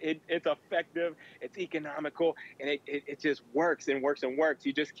done. It's effective, it's economical, and it just works and works and works.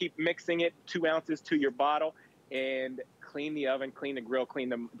 You just keep mixing it, 2 ounces to your bottle, and clean the oven, clean the grill,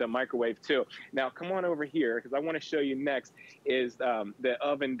 clean the microwave too. Now, come on over here, because I want to show you next is the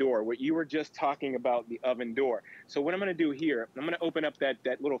oven door, what you were just talking about, the oven door. So what I'm going to do here, I'm going to open up that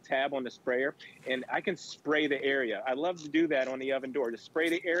little tab on the sprayer, and I can spray the area. I love to do that on the oven door, to spray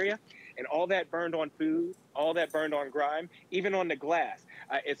the area, and all that burned on food, all that burned on grime, even on the glass.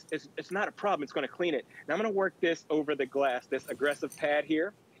 It's not a problem. It's going to clean it. Now I'm going to work this over the glass, this aggressive pad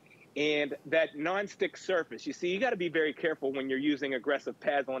here. And that non-stick surface, you see, you got to be very careful when you're using aggressive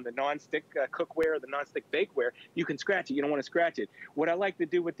pads on the non-stick cookware or the non-stick bakeware. You can scratch it. You don't want to scratch it. What I like to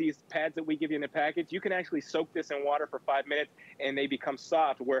do with these pads that we give you in the package, you can actually soak this in water for 5 minutes and they become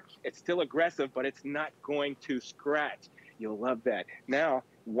soft, where it's still aggressive, but it's not going to scratch. You'll love that. Now,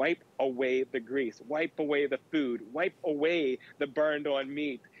 wipe away the grease, wipe away the food, wipe away the burned on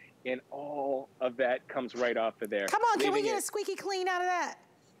meat, and all of that comes right off of there. Come on, can we get a squeaky clean out of that?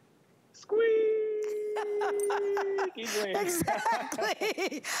 Squeeze!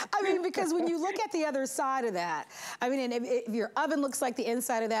 Exactly. I mean, because when you look at the other side of that, I mean, if your oven looks like the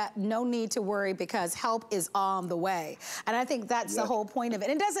inside of that, no need to worry because help is on the way. And I think that's the whole point of it.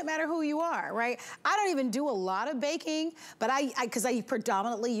 It doesn't matter who you are, right? I don't even do a lot of baking, but because I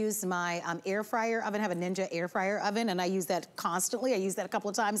predominantly use my air fryer oven. I have a Ninja air fryer oven, and I use that constantly. I use that a couple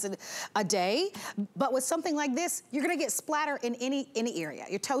of times a day. But with something like this, you're gonna get splatter in any area.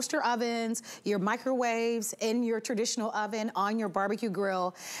 Your toaster ovens, your microwaves, in your traditional oven, on your barbecue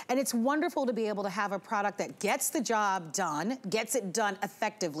grill. And it's wonderful to be able to have a product that gets the job done, gets it done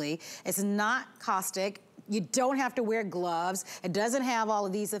effectively. It's not caustic. You don't have to wear gloves. It doesn't have all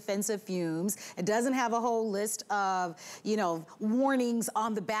of these offensive fumes. It doesn't have a whole list of, you know, warnings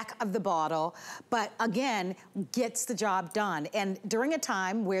on the back of the bottle. But again, gets the job done. And during a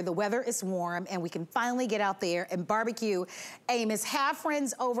time where the weather is warm and we can finally get out there and barbecue, Amos, have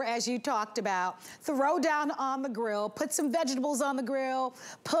friends over as you talked about, throw down on the grill, put some vegetables on the grill,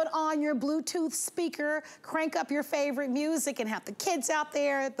 put on your Bluetooth speaker, crank up your favorite music and have the kids out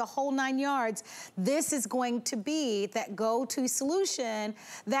there, the whole 9 yards. This is going to be that go-to solution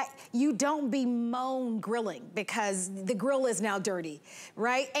that you don't bemoan grilling because the grill is now dirty,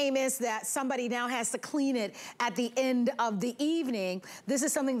 right, Amos? That somebody now has to clean it at the end of the evening. This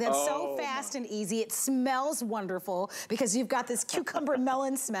is something that's so fast and easy. It smells wonderful because you've got this cucumber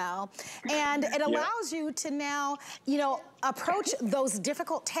melon smell, and it allows you to now, you know, approach those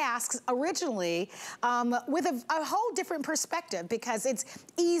difficult tasks originally with a whole different perspective because it's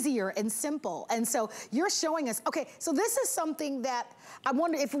easier and simple. And so you're showing us, okay, so this is something that I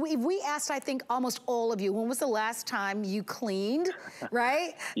wonder if we asked, I think almost all of you, when was the last time you cleaned,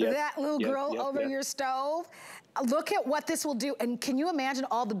 right? That little grill over your stove? Look at what this will do. And can you imagine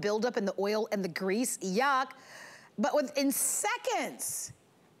all the buildup and the oil and the grease? Yuck. But within seconds,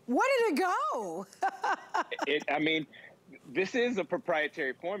 where did it go? I mean, this is a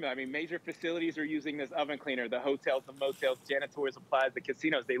proprietary formula. I mean, major facilities are using this oven cleaner, the hotels, the motels, janitorial supplies, the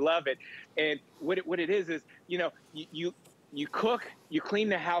casinos, they love it. And what it is, you know, you cook, you clean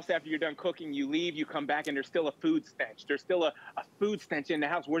the house after you're done cooking, you leave, you come back and there's still a food stench. There's still a food stench in the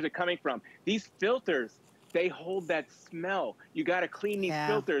house. Where's it coming from? These filters, they hold that smell. You got to clean these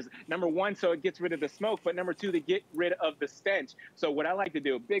filters. Number one, so it gets rid of the smoke, but number two, to get rid of the stench. So what I like to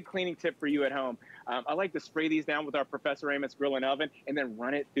do, a big cleaning tip for you at home, I like to spray these down with our Professor Amos grill and oven and then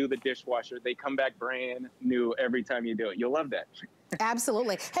run it through the dishwasher. They come back brand new every time you do it. You'll love that.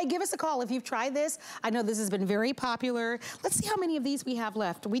 Absolutely. Hey, give us a call if you've tried this. I know this has been very popular. Let's see how many of these we have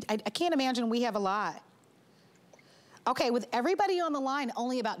left. I can't imagine we have a lot. Okay, with everybody on the line,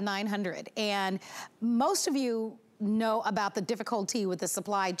 only about 900. And most of you know about the difficulty with the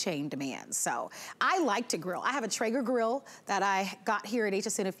supply chain demands. So I like to grill. I have a Traeger grill that I got here at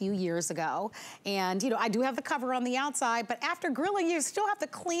HSN a few years ago. And, you know, I do have the cover on the outside, but after grilling, you still have to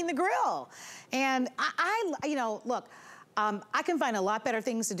clean the grill. And you know, look, I can find a lot better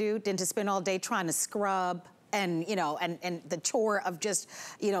things to do than to spend all day trying to scrub and, you know, and the chore of just,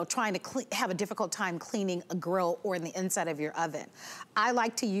 you know, trying to have a difficult time cleaning a grill or in the inside of your oven. I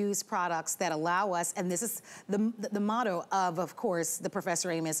like to use products that allow us, and this is the motto of course, the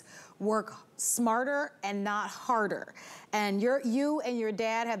Professor Amos, work smarter and not harder. And you and your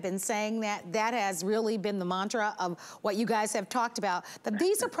dad have been saying that has really been the mantra of what you guys have talked about, that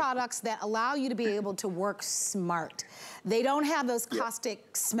these are products that allow you to be able to work smart. They don't have those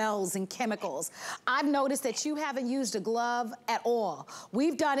caustic smells and chemicals. I've noticed that you haven't used a glove at all.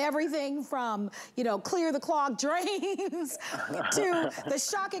 We've done everything from, you know, clear the clogged drains to the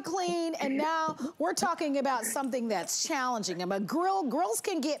shock it clean, and now we're talking about something that's challenging. I mean, grills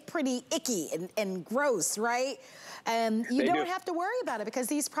can get pretty icky and gross, right? And you don't have to worry about it because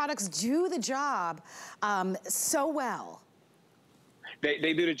these products do the job so well.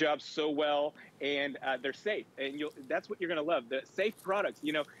 They do the job so well, and they're safe. And that's what you're going to love. The safe products,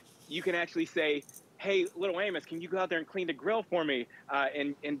 you know, you can actually say, hey, little Amos, can you go out there and clean the grill for me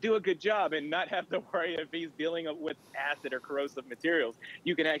and do a good job and not have to worry if he's dealing with acid or corrosive materials.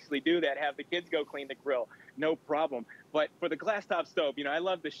 You can actually do that, have the kids go clean the grill, no problem. But for the glass top stove, you know, I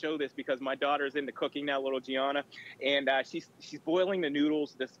love to show this because my daughter's into cooking now, little Gianna, and she's boiling the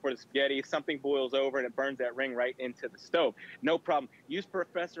noodles for the spaghetti. Something boils over and it burns that ring right into the stove. No problem. Use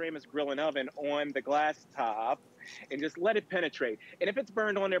Professor Amos grill and oven on the glass top and just let it penetrate. And if it's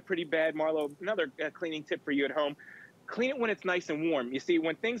burned on there pretty bad, Marlo, another cleaning tip for you at home, clean it when it's nice and warm. You see,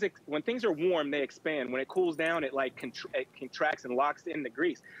 when things are warm, they expand. When it cools down, it like it contracts and locks in the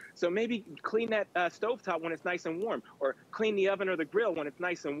grease. So maybe clean that stovetop when it's nice and warm, or clean the oven or the grill when it's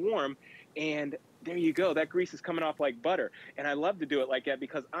nice and warm, and there you go. That grease is coming off like butter. And I love to do it like that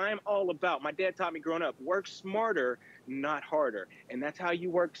because I'm all about, my dad taught me growing up, work smarter, not harder. And that's how you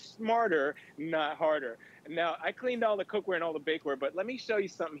work smarter, not harder. Now, I cleaned all the cookware and all the bakeware, but let me show you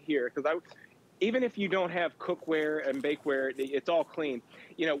something here, because even if you don't have cookware and bakeware, it's all clean.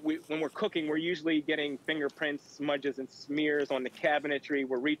 You know, when we're cooking, we're usually getting fingerprints, smudges, and smears on the cabinetry.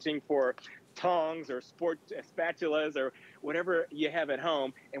 We're reaching for tongs or spatulas or whatever you have at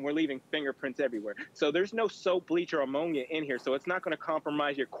home, and we're leaving fingerprints everywhere. So there's no soap, bleach, or ammonia in here, so it's not going to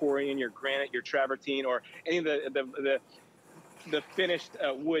compromise your corian, your granite, your travertine, or any of the finished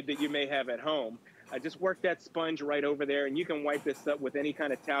wood that you may have at home. Just work that sponge right over there, and you can wipe this up with any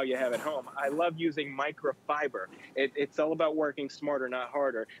kind of towel you have at home. I love using microfiber. It's all about working smarter, not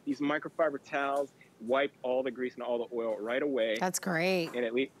harder. These microfiber towels wipe all the grease and all the oil right away. That's great. And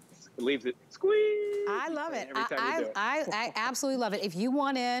it leaves it squeeze. I love it. Every time you do it. I absolutely love it. If you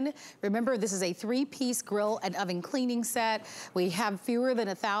want in, remember this is a 3-piece grill and oven cleaning set. We have fewer than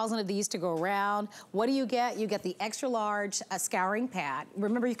 1,000 of these to go around. What do you get? You get the extra large scouring pad.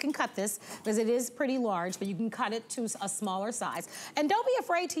 Remember, you can cut this because it is pretty large, but you can cut it to a smaller size. And don't be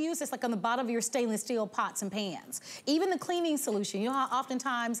afraid to use this like on the bottom of your stainless steel pots and pans. Even the cleaning solution, you know how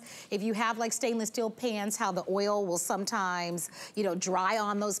oftentimes if you have like stainless steel pans, how the oil will sometimes, you know, dry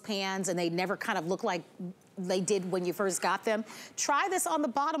on those pans and they never kind of look like they did when you first got them. Try this on the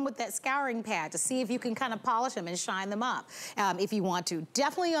bottom with that scouring pad to see if you can kind of polish them and shine them up if you want to.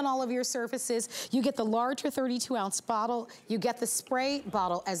 Definitely on all of your surfaces. You get the larger 32-ounce bottle. You get the spray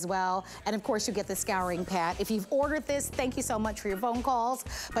bottle as well. And of course, you get the scouring pad. If you've ordered this, thank you so much for your phone calls.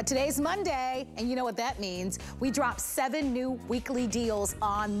 But today's Monday, and you know what that means. We drop 7 new weekly deals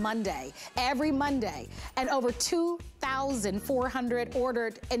on Monday, every Monday, and over 2,400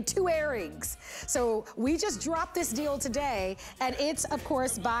 ordered and 2 airings. So we just dropped this deal today, and it's of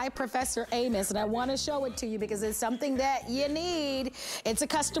course by Professor Amos, and I want to show it to you because it's something that you need. It's a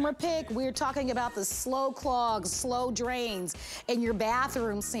customer pick. We're talking about the slow clogs, slow drains in your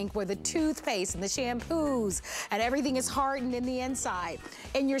bathroom sink where the toothpaste and the shampoos and everything is hardened in the inside.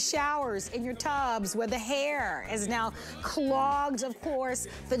 In your showers, in your tubs where the hair is now clogged, of course,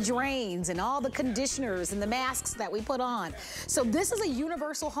 the drains and all the conditioners and the masks that we put on. So this is a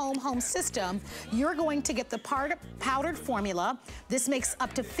universal home system. You're going to get the powdered formula. This makes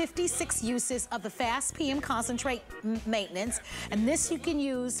up to 56 uses of the fast PM concentrate maintenance. And this you can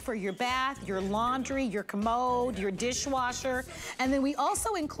use for your bath, your laundry, your commode, your dishwasher. And then we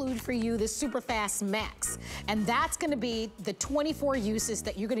also include for you the super fast max. And that's gonna be the 24 uses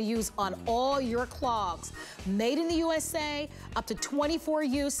that you're gonna use on all your clogs. Made in the USA, up to 24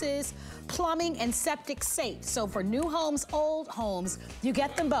 uses, plumbing and septic safe. So for new homes, old homes, you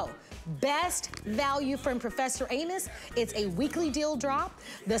get them both. Best value from Professor Amos. It's a weekly deal drop.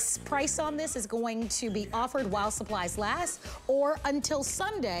 The price on this is going to be offered while supplies last or until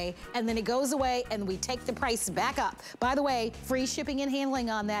Sunday, and then it goes away and we take the price back up. By the way, free shipping and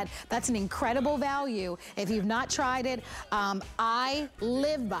handling on that. That's an incredible value. If you've not tried it, I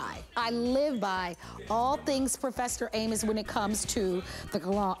live by all things Professor Amos when it comes to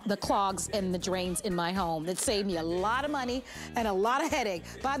the clogs and the drains in my home. It saved me a lot of money and a lot of headache.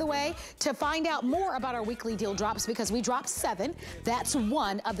 By the way, to find out more about our weekly deal drops, because we drop 7, that's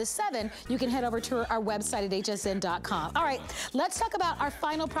one of the 7, you can head over to our website at hsn.com. All right, let's talk about our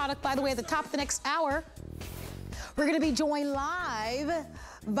final product. By the way, at the top of the next hour, we're going to be joined live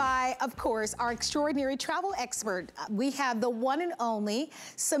by, of course, our extraordinary travel expert. We have the one and only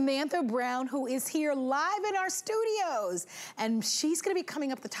Samantha Brown, who is here live in our studios. And she's gonna be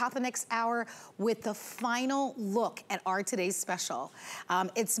coming up the top of the next hour with the final look at our today's special.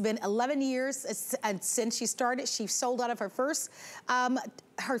 It's been 11 years since she started. She sold out of her first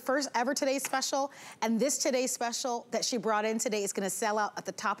ever Today's Special, and this Today's Special that she brought in today is gonna sell out at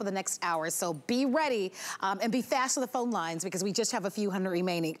the top of the next hour. So be ready and be fast on the phone lines because we just have a few hundred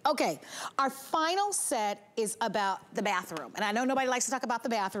remaining. Okay, our final set is about the bathroom. And I know nobody likes to talk about the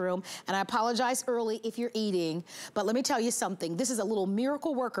bathroom, and I apologize early if you're eating, but let me tell you something. This is a little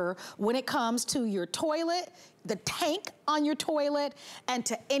miracle worker when it comes to your toilet, the tank on your toilet, and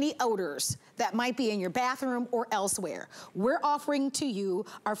to any odors that might be in your bathroom or elsewhere. We're offering to you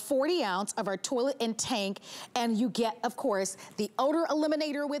our 40-ounce of our toilet and tank, and you get, of course, the odor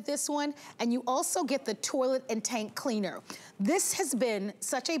eliminator with this one, and you also get the toilet and tank cleaner. This has been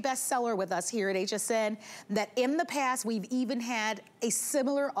such a bestseller with us here at HSN that in the past, we've even had a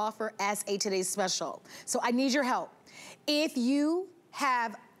similar offer as a Today's Special. So I need your help. If you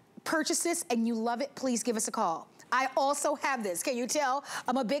have purchase this and you love it, please give us a call. I also have this. Can you tell?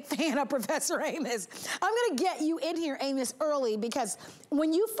 I'm a big fan of Professor Amos. I'm gonna get you in here, Amos, early, because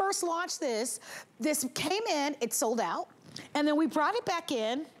when you first launched this came in, it sold out, and then we brought it back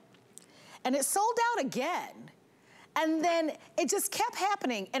in, and it sold out again. And then it just kept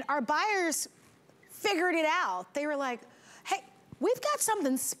happening, and our buyers figured it out. They were like, hey, we've got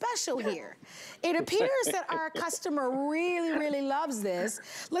something special here. It appears that our customer really, really loves this.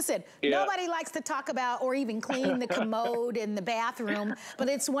 Listen, nobody likes to talk about or even clean the commode in the bathroom, but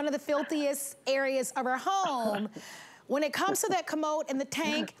it's one of the filthiest areas of our home. When it comes to that commode and the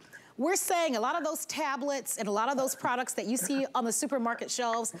tank, we're saying a lot of those tablets and a lot of those products that you see on the supermarket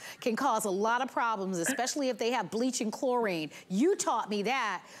shelves can cause a lot of problems, especially if they have bleach and chlorine. You taught me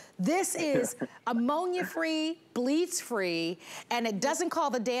that. This is ammonia-free, bleach-free, and it doesn't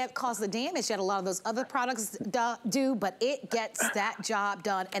cause the damage that a lot of those other products do, but it gets that job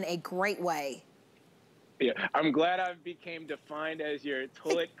done in a great way. Yeah, I'm glad I became defined as your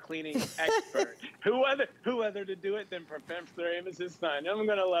toilet cleaning expert. Who other to do it than Professor Amos's son? I'm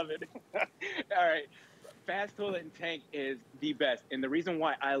gonna love it. All right, fast toilet and tank is the best, and the reason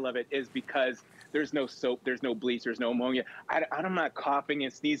why I love it is because there's no soap, there's no bleach, there's no ammonia. I'm not coughing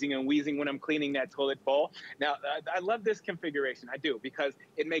and sneezing and wheezing when I'm cleaning that toilet bowl. Now, I love this configuration. I do, because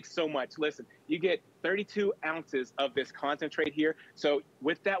it makes so much. Listen, you get 32 ounces of this concentrate here. So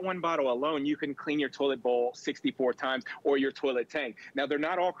with that one bottle alone, you can clean your toilet bowl 64 times, or your toilet tank. Now, they're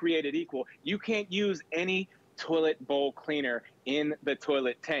not all created equal. You can't use any toilet bowl cleaner in the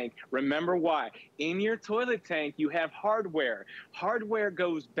toilet tank. Remember why? In your toilet tank, you have hardware. Hardware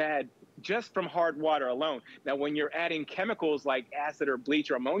goes bad just from hard water alone. Now, when you're adding chemicals like acid or bleach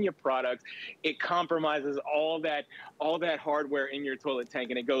or ammonia products, it compromises all that hardware in your toilet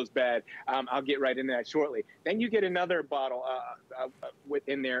tank, and it goes bad. I'll get right into that shortly. Then you get another bottle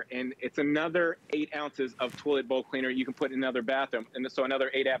in there, and it's another 8 ounces of toilet bowl cleaner you can put in another bathroom, and so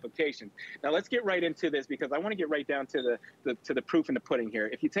another 8 applications. Now, let's get right into this, because I want to get right down to the proof in the pudding here.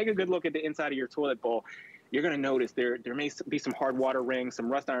 If you take a good look at the inside of your toilet bowl, you're going to notice there may be some hard water rings, some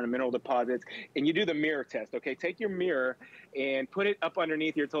rust iron and mineral deposits, and you do the mirror test, okay? Take your mirror and put it up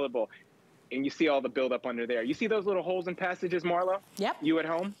underneath your toilet bowl, and you see all the buildup under there. You see those little holes and passages, Marlo? Yep. You at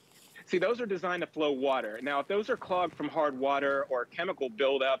home? See, those are designed to flow water. Now, if those are clogged from hard water or chemical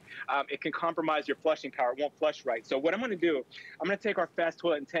buildup, it can compromise your flushing power. It won't flush right. So what I'm going to do, I'm going to take our fast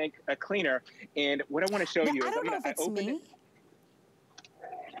toilet and tank cleaner, and what I want to show you is I'm going to open it.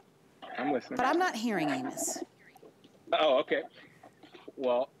 I'm listening. But I'm not hearing Amos. Oh, okay.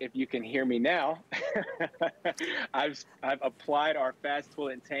 Well, if you can hear me now, I've applied our fast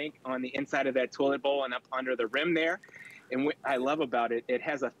toilet and tank on the inside of that toilet bowl and up under the rim there. And what I love about it, it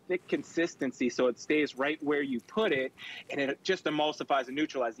has a thick consistency, so it stays right where you put it, and it just emulsifies and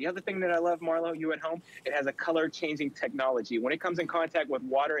neutralizes. The other thing that I love, Marlo, you at home, it has a color-changing technology. When it comes in contact with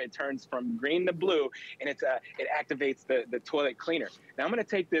water, it turns from green to blue, and it activates the toilet cleaner. Now, I'm going to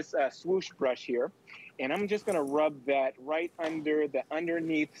take this swoosh brush here, and I'm just going to rub that right under the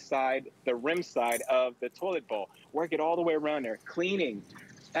underneath side, the rim side of the toilet bowl. Work it all the way around there,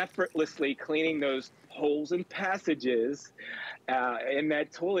 effortlessly cleaning those holes and passages in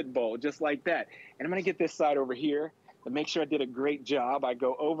that toilet bowl, just like that. And I'm going to get this side over here to make sure I did a great job. I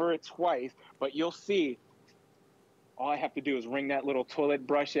go over it twice, but you'll see all I have to do is wring that little toilet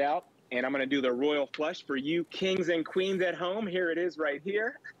brush out, and I'm going to do the royal flush for you kings and queens at home. Here it is right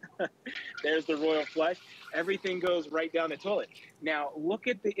here. There's the royal flush. Everything goes right down the toilet. Now, look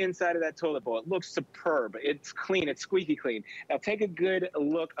at the inside of that toilet bowl. It looks superb. It's clean. It's squeaky clean. Now, take a good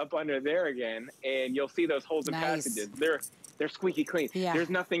look up under there again, and you'll see those holes and passages. They're squeaky clean. Yeah.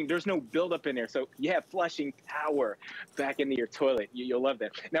 There's no buildup in there. So you have flushing power back into your toilet. You'll love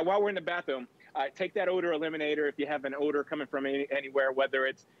that. Now, while we're in the bathroom, take that odor eliminator if you have an odor coming from anywhere, whether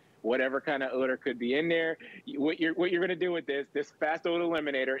it's whatever kind of odor could be in there. What you're going to do with this fast odor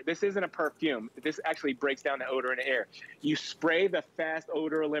eliminator, this isn't a perfume. This actually breaks down the odor in the air. You spray the fast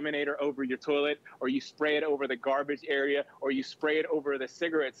odor eliminator over your toilet, or you spray it over the garbage area, or you spray it over the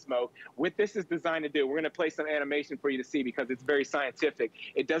cigarette smoke. What this is designed to do, we're going to play some animation for you to see, because it's very scientific.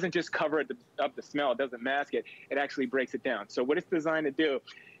 It doesn't just cover up the smell. It doesn't mask it. It actually breaks it down. So what it's designed to do,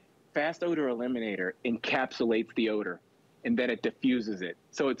 fast odor eliminator encapsulates the odor, and then it diffuses it.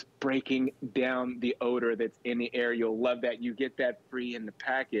 So it's breaking down the odor that's in the air. You'll love that. You get that free in the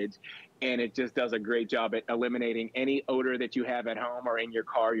package, and it just does a great job at eliminating any odor that you have at home or in your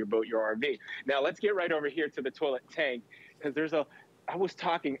car, your boat, your RV. Now, let's get right over here to the toilet tank, because there's I was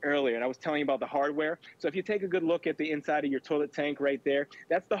talking earlier and I was telling you about the hardware. So if you take a good look at the inside of your toilet tank right there,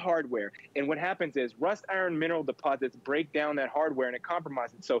 that's the hardware. And what happens is rust iron mineral deposits break down that hardware and it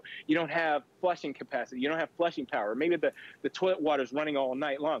compromises it. So you don't have flushing capacity, you don't have flushing power. Maybe the toilet water is running all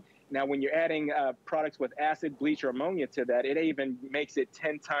night long. Now, when you're adding products with acid, bleach, or ammonia to that, it even makes it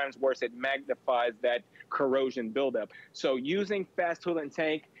 10 times worse. It magnifies that corrosion buildup. So using Fast Toilet and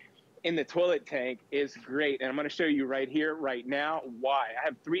Tank in the toilet tank is great. And I'm going to show you right here, right now, why. I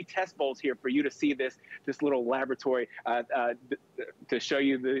have 3 test bowls here for you to see this little laboratory to show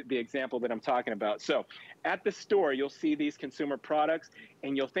you the example that I'm talking about. So at the store, you'll see these consumer products,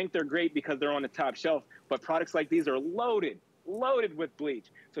 and you'll think they're great because they're on the top shelf. But products like these are loaded with bleach.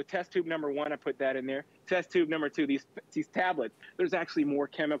 So test tube number 1, I put that in there. Test tube number 2, these tablets. There's actually more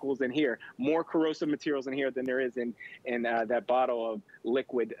chemicals in here, more corrosive materials in here than there is in that bottle of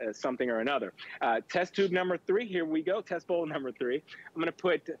liquid something or another. Test tube number 3, here we go. Test bowl number 3. I'm going to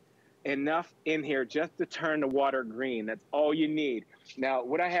put enough in here just to turn the water green. That's all you need. Now,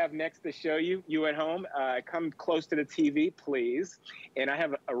 what I have next to show you, you at home, come close to the TV, please. And I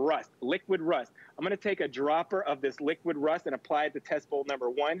have a rust, liquid rust. I'm going to take a dropper of this liquid rust and apply it to test bowl number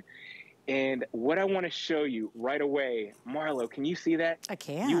 1. And what I want to show you right away, Marlo, can you see that? I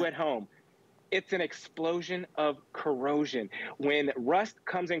can. You at home. It's an explosion of corrosion. When rust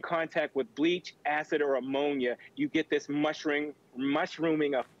comes in contact with bleach, acid, or ammonia, you get this mushrooming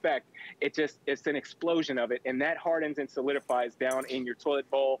effect. It's an explosion of it, and that hardens and solidifies down in your toilet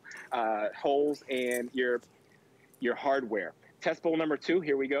bowl holes and your hardware. Test bowl number 2,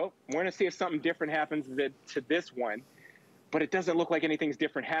 here we go. We're going to see if something different happens to this one, but it doesn't look like anything's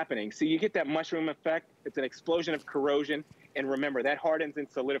different happening. So you get that mushroom effect. It's an explosion of corrosion. And remember, that hardens and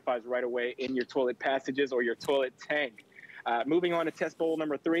solidifies right away in your toilet passages or your toilet tank. Moving on to test bowl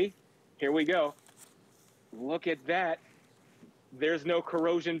number 3, here we go. Look at that. There's no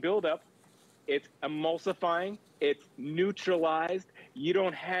corrosion buildup. It's emulsifying. It's neutralized. You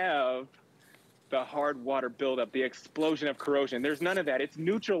don't have the hard water buildup, the explosion of corrosion. There's none of that. It's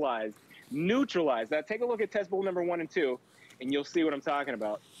neutralized. Neutralized. Now take a look at test bowl number 1 and 2, and you'll see what I'm talking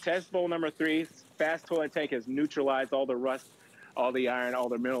about. Test bowl number 3, Fast Toilet Tank has neutralized all the rust, all the iron, all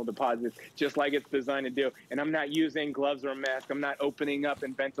the mineral deposits, just like it's designed to do. And I'm not using gloves or a mask. I'm not opening up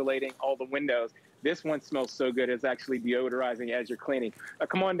and ventilating all the windows. This one smells so good, it's actually deodorizing as you're cleaning.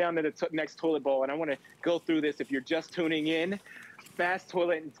 Come on down to the next toilet bowl, and I want to go through this. If you're just tuning in, Fast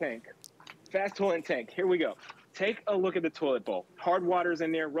Toilet and Tank. Fast Toilet and Tank, here we go. Take a look at the toilet bowl. Hard water's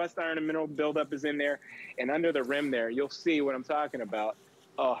in there, rust, iron, and mineral buildup is in there, and under the rim there, you'll see what I'm talking about.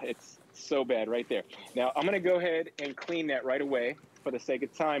 Oh, it's so bad right there. Now, I'm going to go ahead and clean that right away for the sake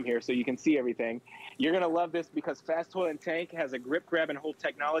of time here so you can see everything. You're going to love this because Fast Toilet and Tank has a grip, grab, and hold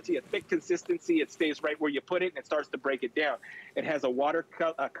technology, a thick consistency. It stays right where you put it, and it starts to break it down. It has a water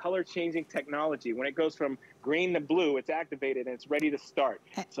color-changing technology. When it goes from green to blue, it's activated, and it's ready to start.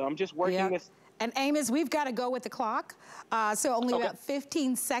 So I'm just working this. And Amos, we've got to go with the clock. So only about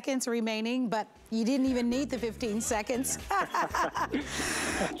 15 seconds remaining, but you didn't even need the 15 seconds.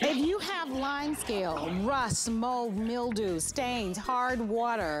 If you have line scale, rust, mold, mildew, stains, hard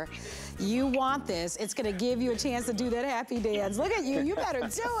water, you want this. It's going to give you a chance to do that happy dance. Look at you. You better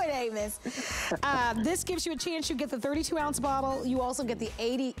do it, Amos. This gives you a chance. You get the 32-ounce bottle. You also get the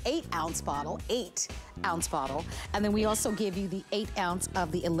 88-ounce bottle, 8-ounce bottle. And then we also give you the 8-ounce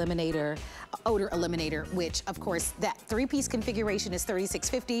of the Eliminator, odor eliminator, which, of course, that 3-piece configuration is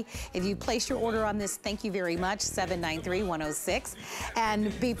 $36.50. If you place your order on this, thank you very much, 793-106.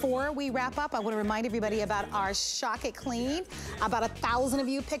 And before we wrap up, I want to remind everybody about our Shock It Clean. About 1,000 of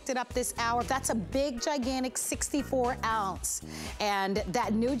you picked it up this hour. That's a big, gigantic 64-ounce. And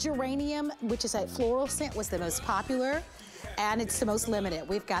that new geranium, which is a floral scent, was the most popular. And it's the most limited.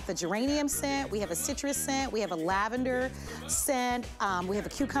 We've got the geranium scent, we have a citrus scent, we have a lavender scent, we have a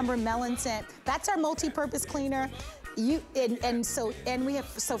cucumber melon scent. That's our multi-purpose cleaner. And we have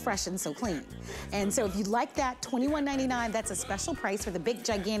So Fresh and So Clean. And so if you'd like that, $21.99, that's a special price for the big,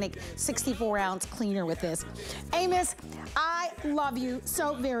 gigantic 64-ounce cleaner with this. Amos, I love you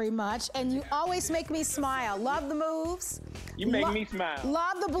so very much, and you always make me smile. Love the moves. You make me smile.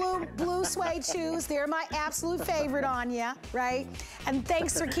 Love the blue suede shoes. They're my absolute favorite on you, right? And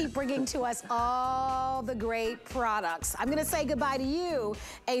thanks for keep bringing to us all the great products. I'm going to say goodbye to you,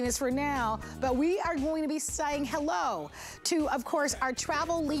 Amos, for now, but we are going to be saying hello to, of course, our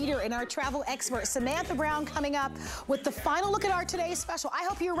travel leader and our travel expert, Samantha Brown, coming up with the final look at our today's special. I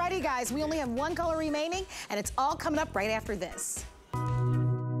hope you're ready, guys. We only have one color remaining, and it's all coming up right after this.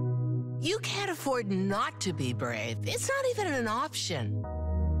 You can't afford not to be brave. It's not even an option.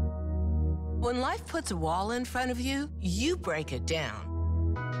 When life puts a wall in front of you, you break it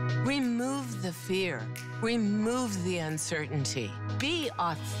down. Remove the fear. Remove the uncertainty. Be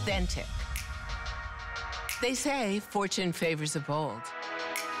authentic. They say fortune favors the bold.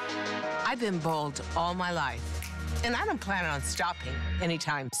 I've been bold all my life, and I don't plan on stopping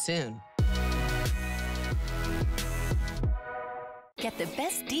anytime soon. Get the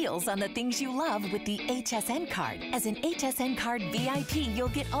best deals on the things you love with the HSN card. As an HSN card VIP, you'll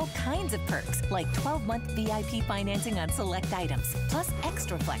get all kinds of perks, like 12-month VIP financing on select items, plus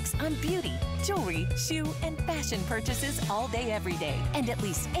extra flex on beauty, jewelry, shoe, and fashion purchases all day, every day. And at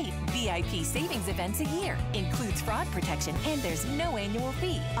least 8 VIP savings events a year. Includes fraud protection, and there's no annual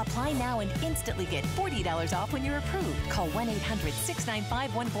fee. Apply now and instantly get $40 off when you're approved. Call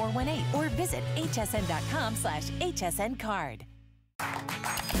 1-800-695-1418 or visit hsn.com/HSN card.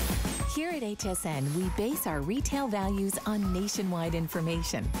 Here at HSN, we base our retail values on nationwide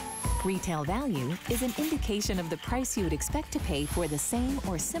information. Retail value is an indication of the price you would expect to pay for the same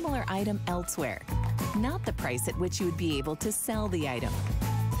or similar item elsewhere, not the price at which you would be able to sell the item.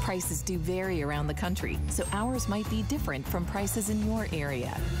 Prices do vary around the country, so ours might be different from prices in your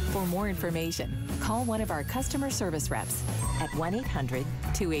area. For more information, call one of our customer service reps at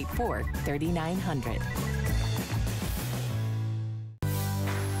 1-800-284-3900.